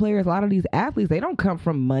football players, a lot of these athletes, they don't come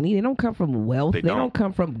from money, they don't come from wealth, they don't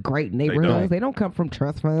come from great neighborhoods, they don't come from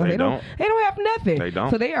trust funds, they don't have nothing. They don't.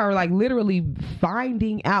 So they are like literally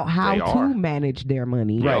finding out how to manage their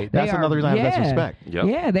money. Right. That's another reason I have less respect. Yep.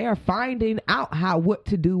 Yeah, they are finding out what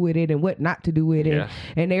to do with it and what not to do with it.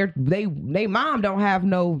 And they mom don't have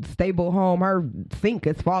no stable home. Her sink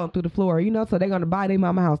is falling through the floor, so they're going to buy their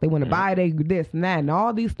mama house. They want to buy this and that and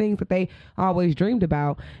all these things that they always dreamed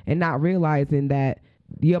about, and not realizing that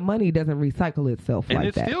your money doesn't recycle itself and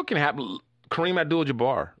like that. And it still can happen. Kareem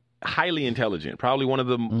Abdul-Jabbar, highly intelligent, probably one of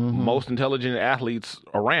the most intelligent athletes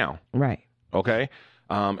around. Right. Okay.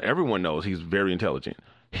 Everyone knows he's very intelligent.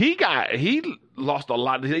 He lost a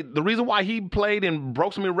lot. The reason why he played and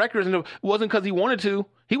broke so many records wasn't because he wanted to.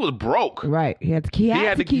 He was broke. Right. He had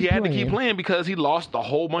to keep playing because he lost a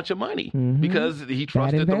whole bunch of money because he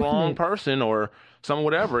trusted the wrong person or some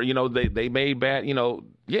whatever. They made bad.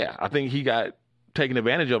 I think he got taken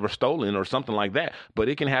advantage of or stolen or something like that. But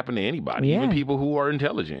it can happen to anybody, even people who are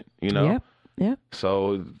intelligent. Yeah.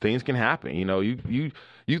 So things can happen.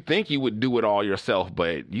 You think you would do it all yourself,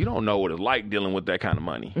 but you don't know what it's like dealing with that kind of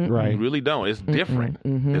money. Right. You really don't. It's different.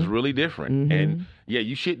 It's really different. And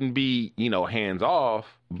you shouldn't be, hands off.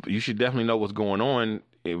 You should definitely know what's going on.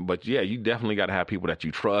 But you definitely got to have people that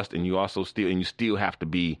you trust, and you still have to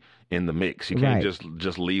be in the mix. You can't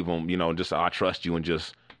just leave them, I trust you, and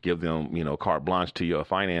just give them, carte blanche to your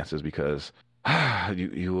finances, because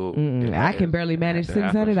you will. I can barely manage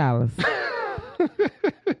 $600.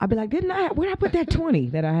 I'd be like, where'd I put that 20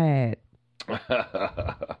 that I had?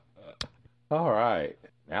 All right.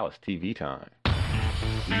 Now it's TV time.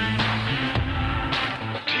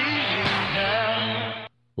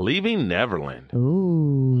 Leaving Neverland.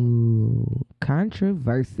 Ooh,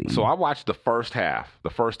 controversy. So I watched the first half, the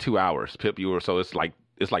first 2 hours. Pip, so it's like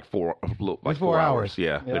it's like 4 hours.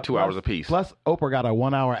 Yeah, they're 2 hours apiece. Plus, Oprah got a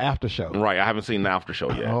 1 hour after show. Right, I haven't seen the after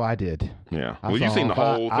show yet. Oh, I did. Yeah. Well, you've seen the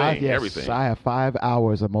whole thing, everything. I have 5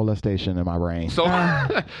 hours of molestation in my brain. So,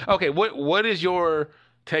 okay, what is your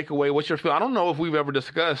takeaway? What's your feel? I don't know if we've ever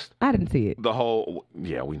discussed. I didn't see it. The whole.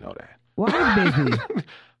 Yeah, we know that. Well, I was busy.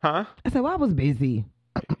 Huh? I said, well, I was busy.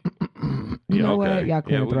 You know what? Y'all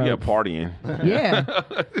clear throats. Yeah, partying. Yeah.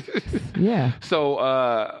 Yeah. So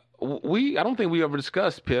I don't think we ever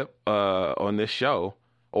discussed Pip on this show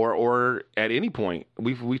or at any point.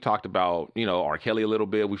 We've talked about, R. Kelly a little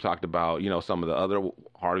bit. We've talked about, some of the other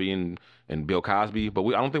Harvey and Bill Cosby, but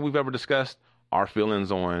I don't think we've ever discussed our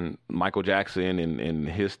feelings on Michael Jackson and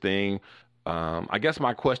his thing. I guess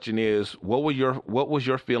my question is, what was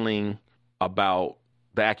your feeling about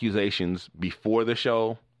the accusations before the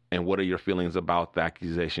show, and what are your feelings about the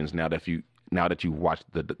accusations now that you watched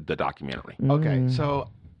the documentary? Okay, so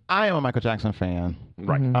I am a Michael Jackson fan.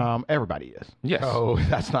 Right. Everybody is. Yes. So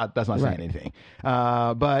that's not saying anything.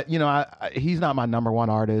 But he's not my number one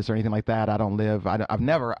artist or anything like that. I've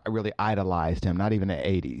never really idolized him. Not even in the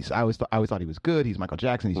 '80s. I always thought he was good. He's Michael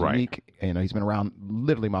Jackson. He's unique. He's been around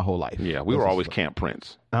literally my whole life. Yeah. We were always Camp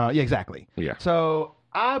Prince. Yeah, exactly. Yeah. So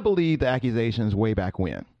I believe the accusations way back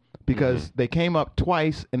when, because they came up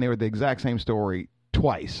twice and they were the exact same story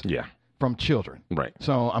twice. Yeah. From children. Right.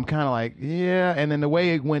 So I'm kind of like, yeah. And then the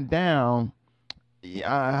way it went down,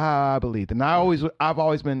 I believed it. And I was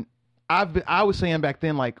saying back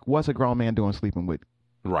then, like, what's a grown man doing sleeping with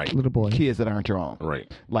little boys, kids that aren't your own?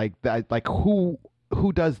 Right. Like that. Like who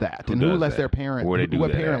does that? Who lets their parent?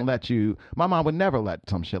 What parent let you? My mom would never let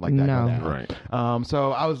some shit like that go down. Right.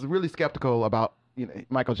 So I was really skeptical about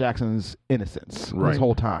Michael Jackson's innocence this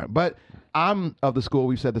whole time. But I'm of the school,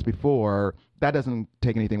 we've said this before, that doesn't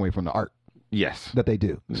take anything away from the art. Yes. That they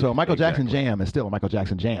do. So Michael Jackson Jam is still a Michael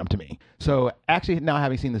Jackson Jam to me. So actually now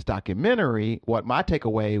having seen this documentary, what my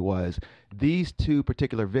takeaway was, these two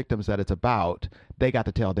particular victims that it's about, they got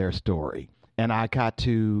to tell their story. And I got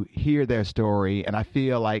to hear their story. And I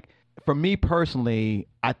feel like, for me personally,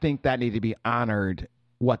 I think that needed to be honored,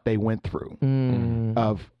 what they went through,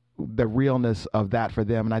 of the realness of that for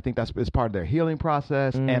them. And I think it's part of their healing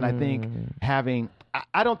process. And I think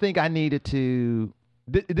I don't think I needed to,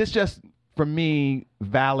 this just, for me,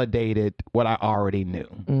 validated what I already knew.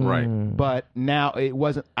 Right. But now it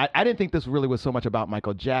wasn't, I didn't think this really was so much about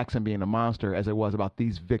Michael Jackson being a monster as it was about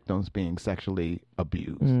these victims being sexually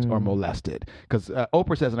abused or molested. Because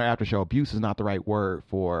Oprah says in her after show, abuse is not the right word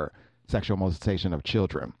for sexual molestation of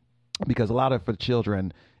children. Because a lot of, for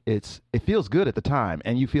children, it feels good at the time,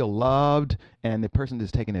 and you feel loved, and the person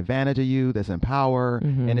is taking advantage of you, that's in power,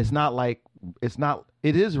 and it's not like,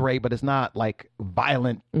 it is rape, but it's not like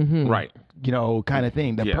violent, right? Kind of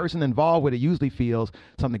thing. The person involved with it usually feels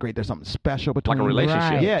something great. There's something special between like a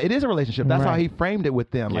relationship. Right. Yeah, it is a relationship. That's how he framed it with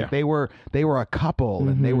them. Like they were a couple,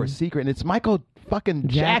 and they were secret. And it's Michael fucking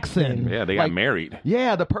Jackson. Yeah, they got married.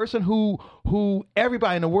 Yeah, the person who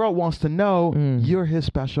everybody in the world wants to know, you're his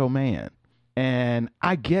special man. And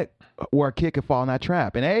I get where a kid could fall in that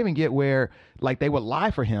trap. And I even get where, like, they would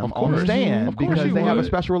lie for him on the stand because they have a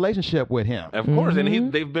special relationship with him. Of course.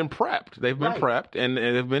 And they've been prepped. They've been prepped, and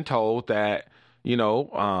they've been told that, my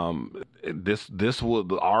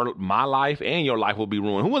life and your life will be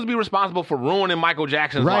ruined. Who wants to be responsible for ruining Michael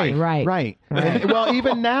Jackson's life? Right. Well,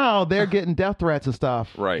 even now they're getting death threats and stuff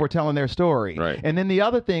for telling their story. Right. And then the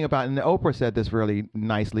other thing about, and Oprah said this really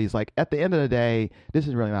nicely, is like, at the end of the day, this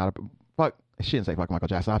is really not a fuck. She didn't say fuck Michael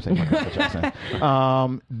Jackson. I'm saying fuck Michael Jackson.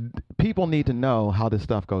 People need to know how this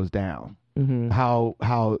stuff goes down.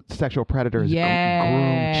 How sexual predators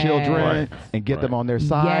groom children and get them on their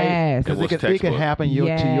side, because it can happen to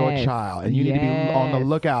your child, and you need to be on the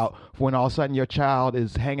lookout for when all of a sudden your child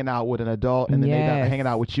is hanging out with an adult and then they're not hanging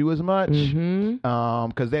out with you as much,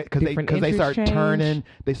 because they start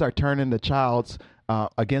turning the child's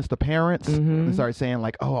against the parents and start saying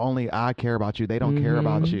like, oh, only I care about you, they don't care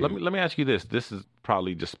about you. Let me ask you this. This is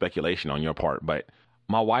probably just speculation on your part, but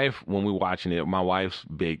my wife, when we were watching it, my wife's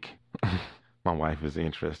big. My wife is an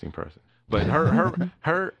interesting person, but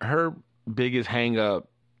her biggest hang up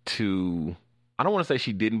to, I don't want to say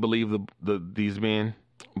she didn't believe these men,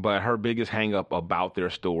 but her biggest hang up about their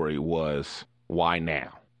story was, why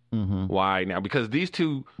now? Why now? Because these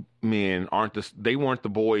two men they weren't the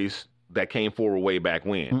boys that came forward way back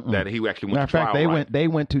when. That he actually went to trial. Matter of fact, they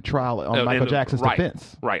went to trial on Michael Jackson's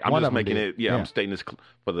defense. Right. I'm just making it. Yeah, I'm stating this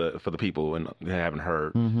for the people and they haven't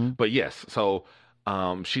heard. But yes, so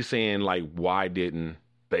she's saying like, why didn't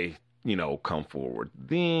they, come forward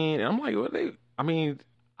then? And I'm like, well,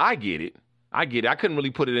 I get it. I couldn't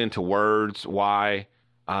really put it into words why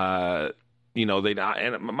you know,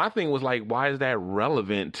 and my thing was like, why is that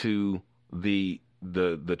relevant to the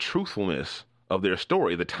truthfulness of their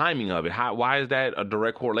story, the timing of it? Why is that a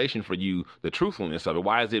direct correlation for you, the truthfulness of it?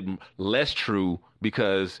 Why is it less true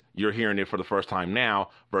because you're hearing it for the first time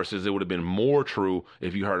now versus it would have been more true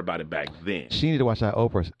if you heard about it back then? She needed to watch that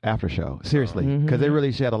Oprah after show, seriously, because they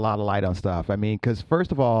really shed a lot of light on stuff. I mean, because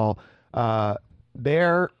first of all,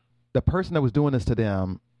 the person that was doing this to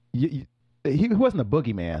them, he wasn't a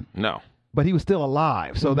boogeyman. No. But he was still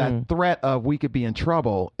alive. So that threat of we could be in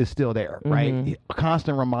trouble is still there, right? A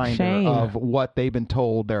constant reminder of what they've been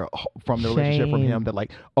told from the relationship from him, that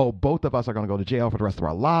like, oh, both of us are going to go to jail for the rest of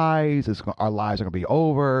our lives. Our lives are going to be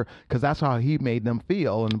over, because that's how he made them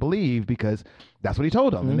feel and believe, because that's what he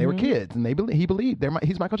told them. And they were kids, and he believed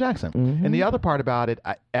he's Michael Jackson. And the other part about it,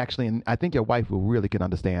 and I think your wife will really can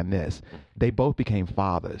understand this, they both became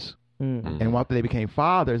fathers. And after they became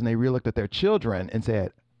fathers and they re-looked at their children and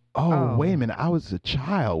said, oh, wait a minute, I was a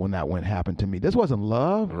child when that happened to me. This wasn't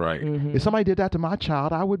love. Right. If somebody did that to my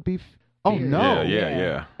child, I would be, no.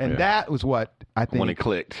 Yeah. And that was what I think. When it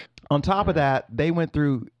clicked. On top of that, they went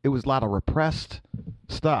through, it was a lot of repressed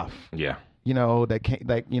stuff. Yeah. You know, that came,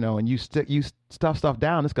 like, you know, and you stuff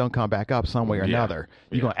down, it's going to come back up some way or another.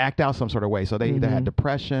 You're going to act out some sort of way. So they either had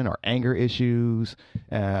depression or anger issues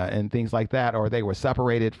and things like that, or they were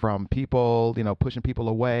separated from people, you know, pushing people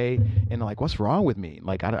away. And like, what's wrong with me?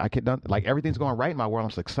 Like, I can't, like, everything's going right in my world. I'm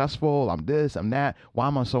successful. I'm this, I'm that. Why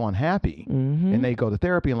am I so unhappy? And they go to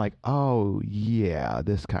therapy and like, oh, yeah,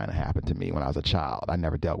 this kind of happened to me when I was a child. I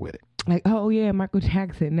never dealt with it. Like, oh, yeah, Michael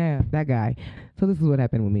Jackson, that guy. So this is what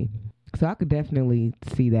happened with me. So I could definitely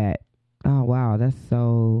see that. Oh, wow.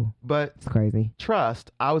 It's crazy.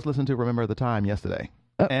 Trust, I was listening to Remember the Time yesterday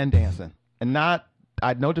and dancing. And I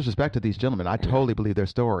no disrespect to these gentlemen. I totally believe their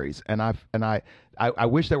stories. And I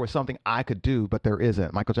wish there was something I could do, but there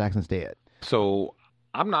isn't. Michael Jackson's dead. So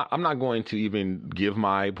I'm not going to even give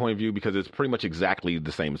my point of view, because it's pretty much exactly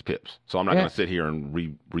the same as Pip's. So I'm not going to sit here and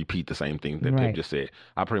repeat the same thing that Pip just said.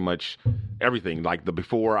 I pretty much, everything, like the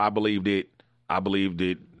before, I believed it. I believe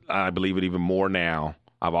it even more now.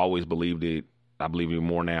 I've always believed it. I believe it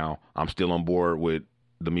more now. I'm still on board with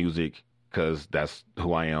the music because that's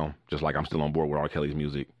who I am. Just like I'm still on board with R. Kelly's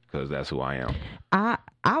music because that's who I am.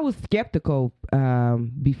 I was skeptical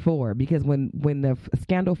before, because when the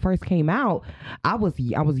scandal first came out, I was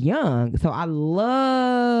young, so I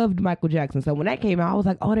loved Michael Jackson. So when that came out, I was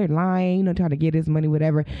like, oh, they're lying, you know, trying to get his money,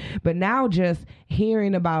 whatever. But now just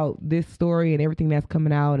hearing about this story and everything that's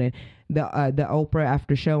coming out, and the Oprah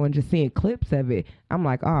after show, and just seeing clips of it, I'm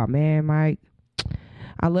like, oh man, Mike,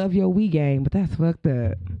 I love your Wii game, but that's fucked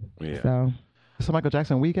up. Yeah. So Michael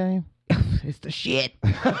Jackson Wii game? It's the shit.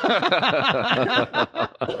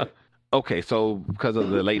 Okay, so because of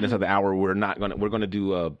the lateness of the hour, we're gonna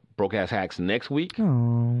do broke ass hacks next week.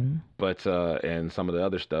 But and some of the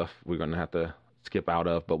other stuff we're gonna have to skip out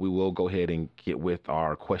of, but we will go ahead and get with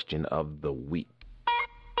our question of the week.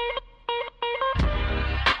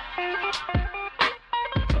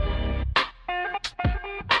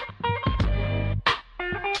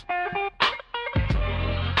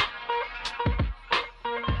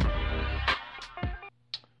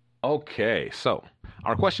 Okay, so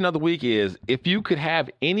our question of the week is, if you could have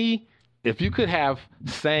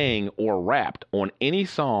sang or rapped on any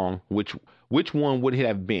song, which one would it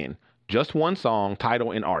have been? Just one song,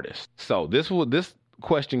 title, and artist. So this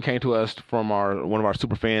question came to us from one of our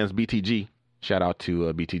super fans, BTG. Shout out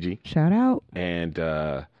to BTG. Shout out. And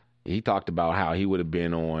he talked about how he would have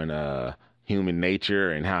been on Human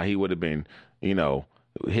Nature, and how he would have been, you know,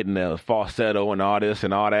 hitting the falsetto and all this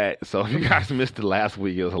and all that. So if you guys missed it last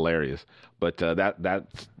week, it was hilarious. But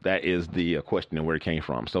that is the question and where it came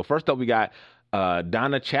from. So first up, we got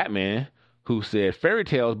Donna Chapman, who said "Fairy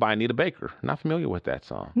Tales" by Anita Baker. Not familiar with that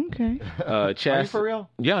song. Okay. Are you for real?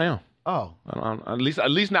 Yeah, I am. Oh. At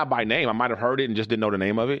least not by name. I might have heard it and just didn't know the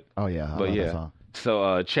name of it. Oh yeah. But yeah. That song. So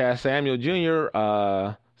Chaz Samuel Jr.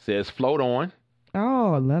 Says "Float On."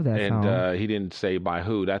 Oh, I love that song. And he didn't say by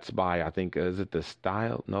who. That's by, I think, is it the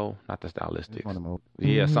Style? No, not the Stylistics.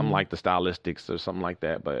 Yeah, something like the Stylistics or something like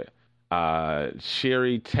that. But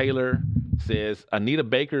Sherry Taylor says Anita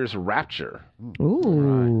Baker's Rapture. Ooh.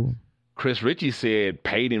 Right. Chris Ritchie said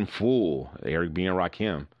Paid in Full, Eric B. and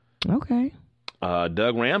Rakim. Okay.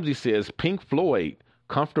 Doug Ramsey says Pink Floyd,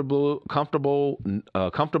 Comfortably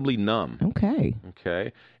Numb. Okay.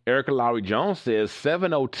 Okay. Erica Lowry Jones says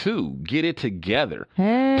 702, Get It Together.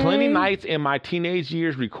 Hey. Plenty nights in my teenage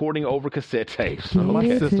years recording over cassette tapes. My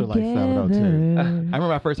sister likes 702. I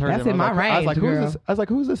remember I first heard That's them. in my range, I was like,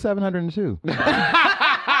 who's this 702?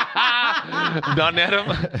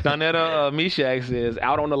 Donetta Meshack says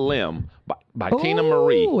 "Out on a Limb" by Tina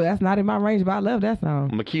Marie. Ooh, that's not in my range, but I love that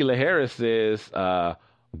song. Makila Harris says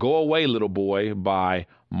 "Go Away, Little Boy" by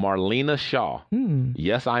Marlena Shaw.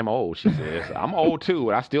 Yes, I'm old, she says. I'm old too,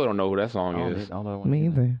 but I still don't know who that song is. Me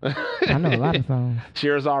either. I know a lot of songs.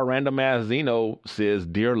 Shirzar Random Ass Zeno says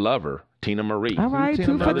 "Dear Lover," Tina Marie. All right,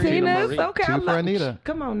 two for Tina's. Okay, two for Anita.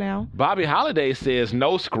 Come on now. Bobby Holiday says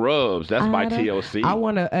 "No Scrubs." That's by TLC. I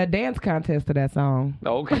won a dance contest to that song.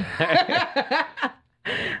 Okay.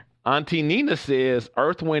 Auntie Nina says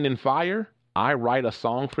 "Earth, Wind, and Fire." I write a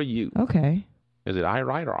song for you. Okay. Is it I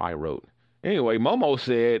write or I wrote? Anyway, Momo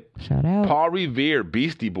said shout out Paul Revere,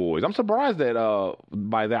 Beastie Boys. I'm surprised that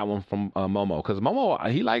by that one from Momo, because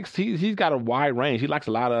Momo he's got a wide range. He likes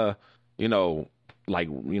a lot of like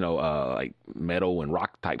metal and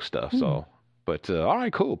rock type stuff. So, but all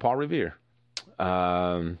right, cool. Paul Revere.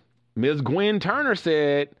 Ms. Gwen Turner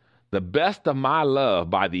said "The Best of My Love"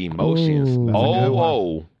 by The Emotions.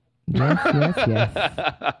 Ooh, yes.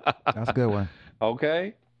 That's a good one.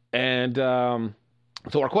 Okay, and.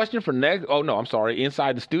 So our question for next... Oh, no, I'm sorry.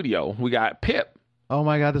 Inside the studio, we got Pip. Oh,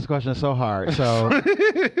 my God, this question is so hard. So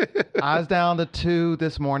I was down to 2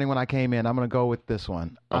 this morning when I came in. I'm going to go with this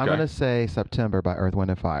one. Okay. I'm going to say September by Earth, Wind,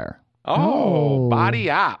 and Fire. Oh, body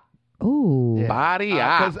up. Ooh. Yeah. Body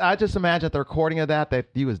up. Because I just imagine the recording of that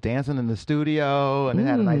he was dancing in the studio, and it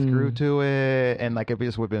had a nice groove to it, and like it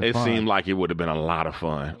just would have been fun. It seemed like it would have been a lot of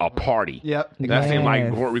fun. A party. Yep. That seemed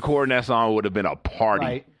like recording that song would have been a party.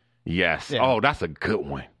 Right. Yes. Yeah. Oh, that's a good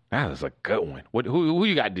one. That is a good one. Who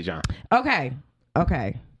you got, Dijon? Okay.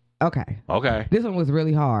 This one was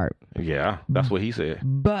really hard. Yeah, that's what he said.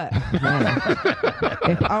 But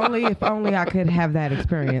if only I could have that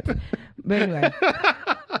experience. But anyway,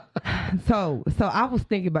 so I was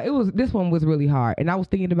thinking about this one was really hard, and I was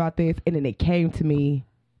thinking about this, and then it came to me,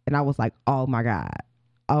 and I was like, oh my god,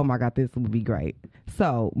 this would be great.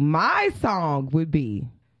 So my song would be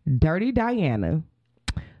 "Dirty Diana"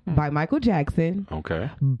 by Michael Jackson. Okay.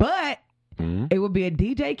 But it would be a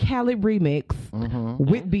DJ Khaled remix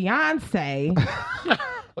with Beyonce.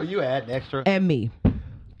 Oh, you add extra. And me.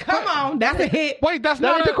 Come on, that's a hit. Wait, that's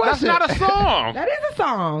not a song. That is a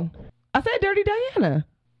song. I said "Dirty Diana."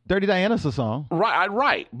 Dirty Diana's a song.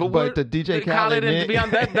 Right. But the DJ Khaled and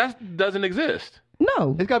Beyonce, that doesn't exist.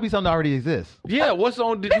 No. It's got to be something that already exists. Yeah, what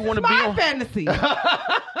song did you want to be on? Fantasy.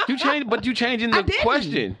 You changing the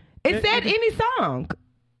question. It said any song.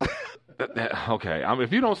 Okay,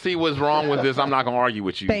 if you don't see what's wrong with this, I'm not gonna argue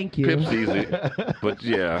with you. Thank you. Pip sees it, but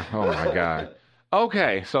yeah. Oh my god.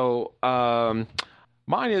 Okay, so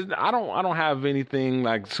mine is I don't have anything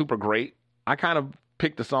like super great. I kind of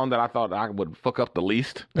picked the song that I thought I would fuck up the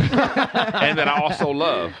least, and that I also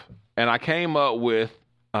love, and I came up with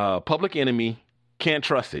Public Enemy, "Can't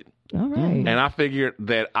Trust It." All right. And I figured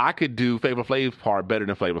that I could do Flavor Flav's part better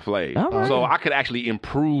than Flavor Flav. Right. So I could actually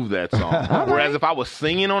improve that song. Whereas if I was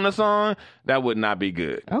singing on the song, that would not be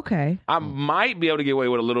good. Okay. I might be able to get away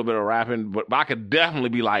with a little bit of rapping, but I could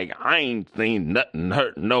definitely be like, I ain't seen nothing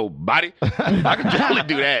hurt nobody. I could definitely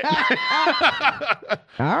do that.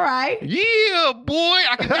 All right. Yeah, boy,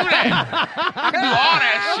 I can do that. I can do all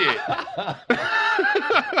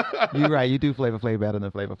that shit. You're right. You do Flavor Flav better than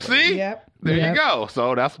Flavor Flav. See? Yep. There you go.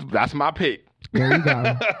 So that's my pick. There you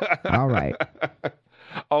go. All right.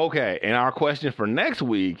 Okay, and our question for next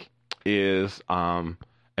week is, and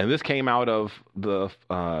this came out of the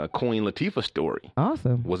Queen Latifah story.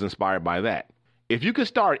 Awesome. Was inspired by that. If you could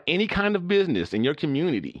start any kind of business in your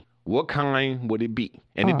community, what kind would it be?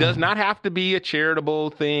 And it does not have to be a charitable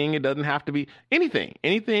thing. It doesn't have to be anything.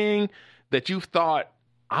 Anything that you've thought,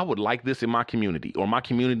 I would like this in my community, or my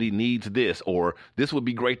community needs this, or this would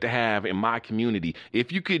be great to have in my community.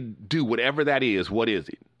 If you could do whatever that is, what is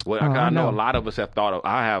it? Well, I know a lot of us have thought of,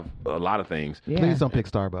 I have a lot of things. Yeah. Please don't pick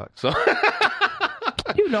Starbucks. So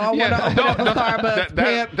you know I want to open up a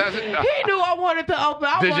Starbucks. He knew I wanted to open.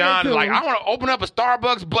 Dejon is like, I want to open up a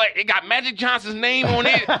Starbucks, but it got Magic Johnson's name on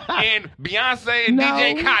it and Beyonce and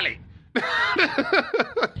DJ Khaled.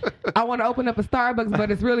 I want to open up a Starbucks,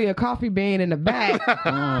 but it's really a coffee bean in the back.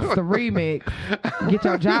 It's a remix. Get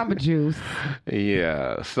your Jamba Juice.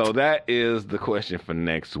 Yeah. So that is the question for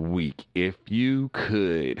next week. If you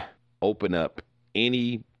could open up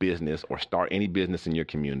any business or start any business in your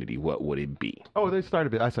community, what would it be? Oh, they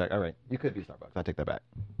started it. I said, all right. You could be Starbucks. I take that back.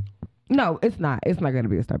 No, it's not. It's not going to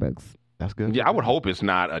be a Starbucks. That's good. Yeah, I would hope it's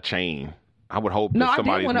not a chain. I would hope No, that I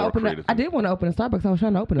somebody's did want to more open. creative. I did want to open a Starbucks. I was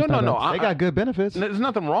trying to open a Starbucks. No. They got good benefits. There's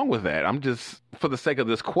nothing wrong with that. I'm just, for the sake of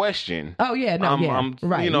this question. Oh yeah, no, I'm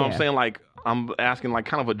right. You know, yeah. I'm saying like I'm asking like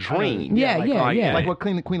kind of a dream. Yeah, like what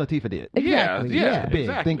Queen Latifah did. Exactly. Yeah, Big,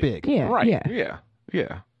 exactly. think big. Yeah, Right. yeah.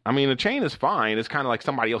 Yeah. I mean, a chain is fine. It's kind of like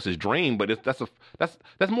somebody else's dream, but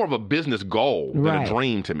that's more of a business goal than Right. a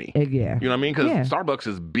dream to me. Yeah. You know what I mean? Because Yeah. Starbucks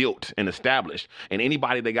is built and established, and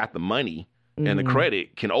anybody that got the money and the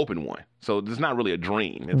credit can open one. So it's not really a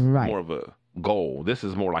dream. It's Right. more of a goal. This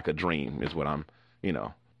is more like a dream is what I'm, you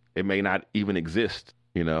know. It may not even exist,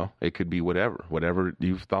 you know. It could be whatever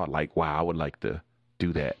you've thought, like, wow, I would like to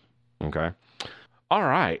do that. Okay? All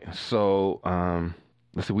right. So,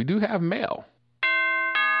 let's see. We do have mail.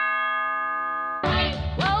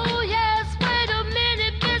 Oh, yes, wait a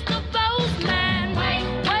minute, Mr. Postman. Wait,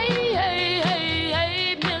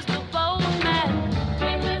 hey, Mr. Postman.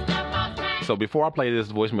 Hey, Mr. Postman. So before I play this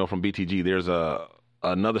voicemail from BTG, there's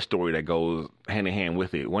another story that goes hand in hand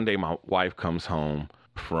with it. One day my wife comes home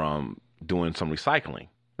from doing some recycling,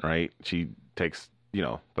 right? She takes, you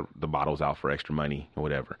know, the bottles out for extra money or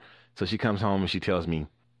whatever. So she comes home and she tells me,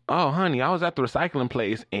 "Oh, honey, I was at the recycling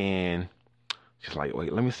place," and she's like,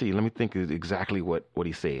 "Wait, let me see. Let me think exactly what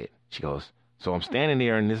he said." She goes, "So I'm standing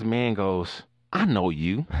there and this man goes, 'I know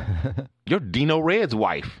you. You're Dino Red's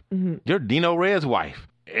wife. You're Dino Red's wife.'"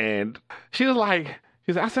 And she was like,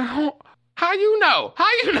 I said, "Oh, how you know? How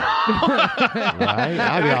you know?" Right?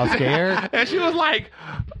 I'd be all scared. And she was like,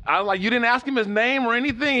 I was like, "You didn't ask him his name or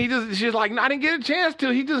anything?" She's like, "No, I didn't get a chance to.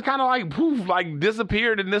 He just kind of like poof, like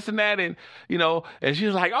disappeared and this and that." And, you know, and she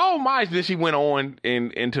was like, "Oh my." Then she went on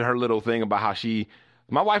into her little thing about how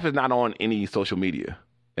my wife is not on any social media,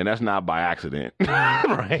 and that's not by accident,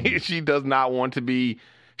 right? She does not want to be,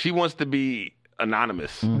 she wants to be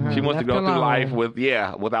anonymous. She wants to go through life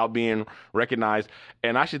without being recognized.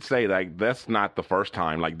 And I should say, like, that's not the first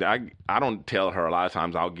time. Like, I don't tell her. A lot of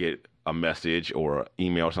times I'll get a message or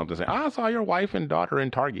email or something saying, "I saw your wife and daughter in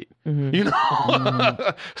Target," you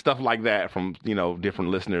know, stuff like that from, you know, different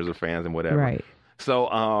listeners or fans and whatever. Right. So,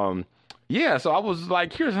 so I was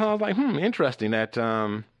like, I was like, interesting that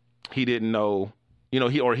he didn't know, you know,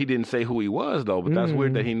 he didn't say who he was though, but that's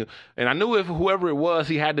weird that he knew. And I knew if whoever it was,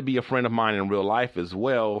 he had to be a friend of mine in real life as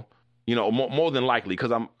well. You know, more than likely,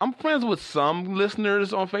 because I'm friends with some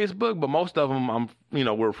listeners on Facebook, but most of them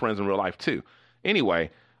we're friends in real life too. Anyway,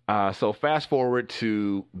 so fast forward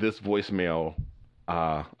to this voicemail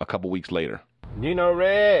a couple weeks later. Dino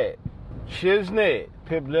Red, Shiznit,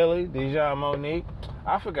 Pip Lily, Dijon Monique.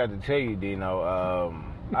 I forgot to tell you, Dino.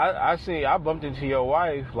 I bumped into your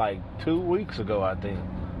wife like 2 weeks ago, I think.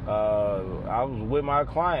 I was with my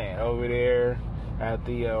client over there at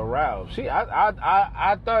the Ralph.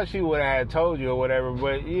 I thought she would have told you or whatever,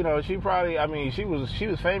 but you know, she probably, I mean, she was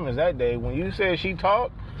famous that day. When you said she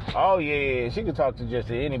talked, oh yeah, she could talk to just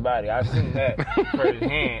anybody. I seen that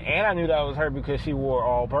firsthand, and I knew that was her because she wore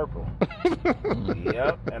all purple.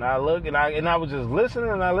 Yep. And I looked, and I was just listening,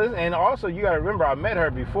 and also you got to remember, I met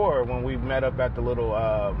her before when we met up at the little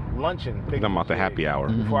luncheon. I'm about the happy hour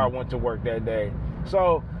before I went to work that day.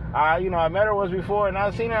 So I met her once before, and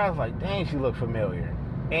I seen her. I was like, dang, she looked familiar,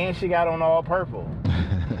 and she got on all purple.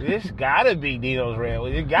 This gotta be Dino's Red.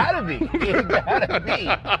 It gotta be. It gotta be.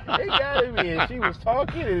 It gotta be. And she was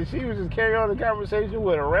talking, and she was just carrying on the conversation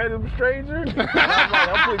with a random stranger. And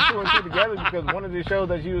I'm putting two and two together because one of the shows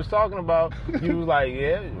that she was talking about, she was like,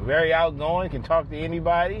 yeah, very outgoing, can talk to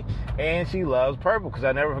anybody, and she loves purple because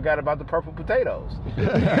I never forgot about the purple potatoes. I'm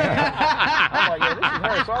like, yeah, this is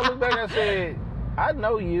her. So I looked back and I said, I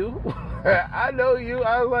know you. I know you.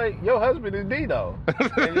 I was like, your husband is Dino.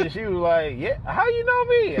 And then she was like, yeah, how you know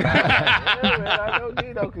me? And I was like, yeah, man, I know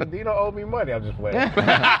Dino because Dino owed me money. I'm just playing. No, but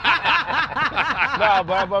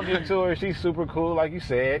I bumped into her. She's super cool, like you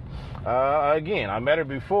said. Again, I met her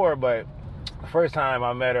before, but the first time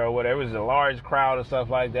I met her or whatever, it was a large crowd and stuff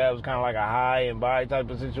like that. It was kind of like a high and buy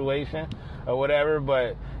type of situation or whatever.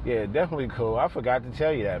 But, yeah, definitely cool. I forgot to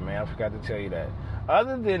tell you that, man.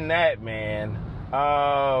 Other than that, man,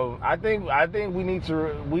 I think we need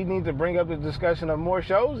to bring up the discussion of more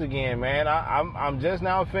shows again, man. I'm just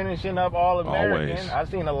now finishing up All American. Always. I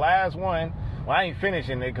seen the last one. Well, I ain't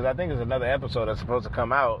finishing it because I think there's another episode that's supposed to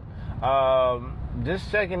come out.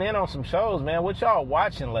 Just checking in on some shows, man. What y'all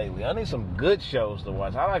watching lately? I need some good shows to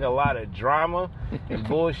watch. I like a lot of drama and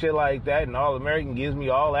bullshit like that, and All American gives me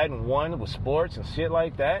all that in one with sports and shit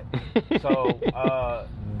like that. So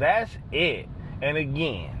that's it. And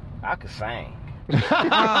again, I could sing.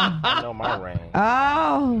 I know my range.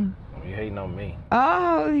 Oh. You hating on me.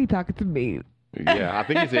 Oh, he talking to me. Yeah, I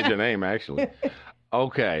think he said your name, actually.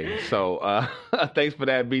 Okay, so thanks for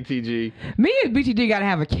that, BTG. Me and BTG got to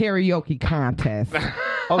have a karaoke contest.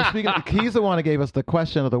 Oh, speaking of, he's the one that gave us the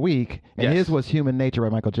question of the week, and his was Human Nature by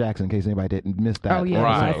Michael Jackson, in case anybody didn't miss that. Oh, yeah.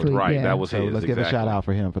 Right. Yeah. That was his. Let's give a shout out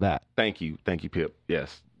for him for that. Thank you, Pip.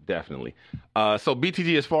 Yes, definitely. So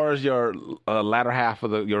BTG, as far as your latter half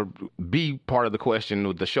of your B part of the question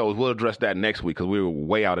with the shows, we'll address that next week because we were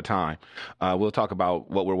way out of time. We'll talk about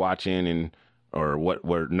what we're watching or what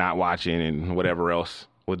we're not watching and whatever else.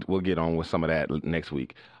 We'll get on with some of that next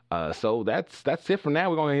week. So that's it for now.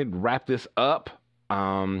 We're going to wrap this up.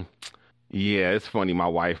 Yeah, it's funny. My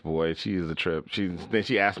wife, boy, she is a trip. Then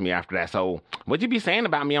she asked me after that, so what'd you be saying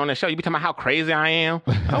about me on the show? You be talking about how crazy I am?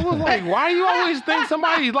 I was like, why do you always think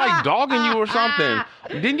somebody's like dogging you or something?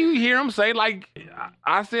 Didn't you hear him say, like,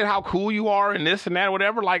 I said how cool you are and this and that or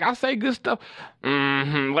whatever? Like, I say good stuff.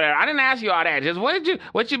 Whatever. I didn't ask you all that. Just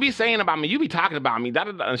what you be saying about me? You be talking about me.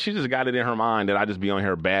 And she just got it in her mind that I just be on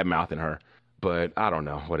here bad-mouthing her. But I don't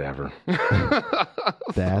know, whatever.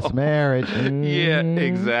 That's marriage. Yeah,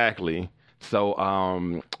 exactly.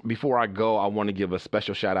 So before I go, I want to give a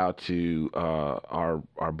special shout out to our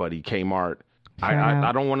buddy Kmart.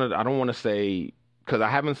 I don't want to say because I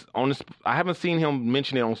haven't seen him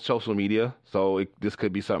mention it on social media. So this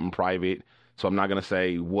could be something private. So I'm not gonna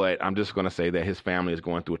say what. I'm just gonna say that his family is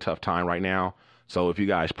going through a tough time right now. So if you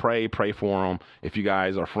guys pray for him. If you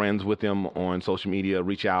guys are friends with him on social media,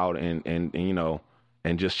 reach out and you know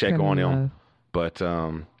and just check on him. But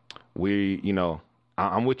I'm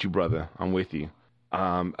with you, brother. I'm with you.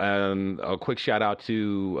 And a quick shout out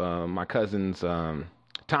to my cousins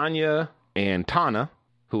Tanya and Tana,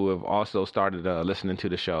 who have also started listening to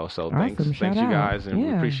the show. So thanks you guys, and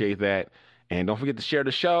we appreciate that. And don't forget to share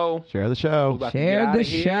the show. Share the show. Share the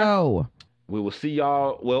show. We will see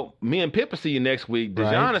y'all. Well, me and Pippa see you next week.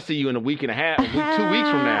 Dejana see you in a week and a half, 2 weeks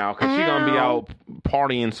from now, because she's going to be out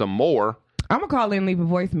partying some more. I'm going to call in and leave a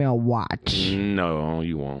voicemail. Watch. No,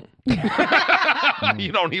 you won't.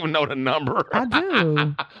 You don't even know the number. I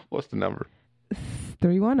do. What's the number?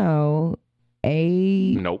 310-8.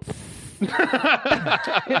 Nope.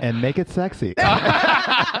 And make it sexy.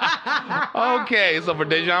 Okay, so for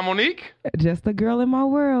Dejan Monique. Just a girl in my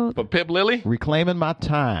world. For Pip Lily. Reclaiming my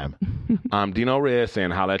time. I'm Dino Red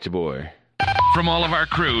saying holla at your boy. From all of our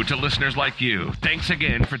crew to listeners like you, thanks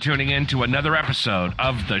again for tuning in to another episode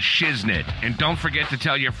of The Shiznit. And don't forget to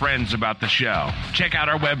tell your friends about the show. Check out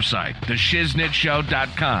our website,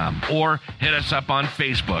 theshiznitshow.com, or hit us up on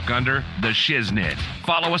Facebook under The Shiznit.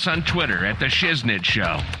 Follow us on Twitter at The Shiznit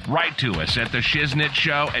Show. Write to us at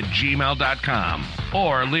theshiznitshow@gmail.com,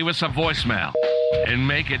 or leave us a voicemail and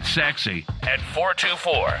make it sexy at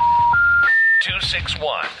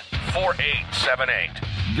 424-261-4878.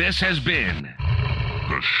 This has been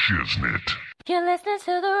The Shiznit. You're listening to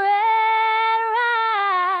the Red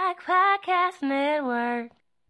Rock Podcast Network.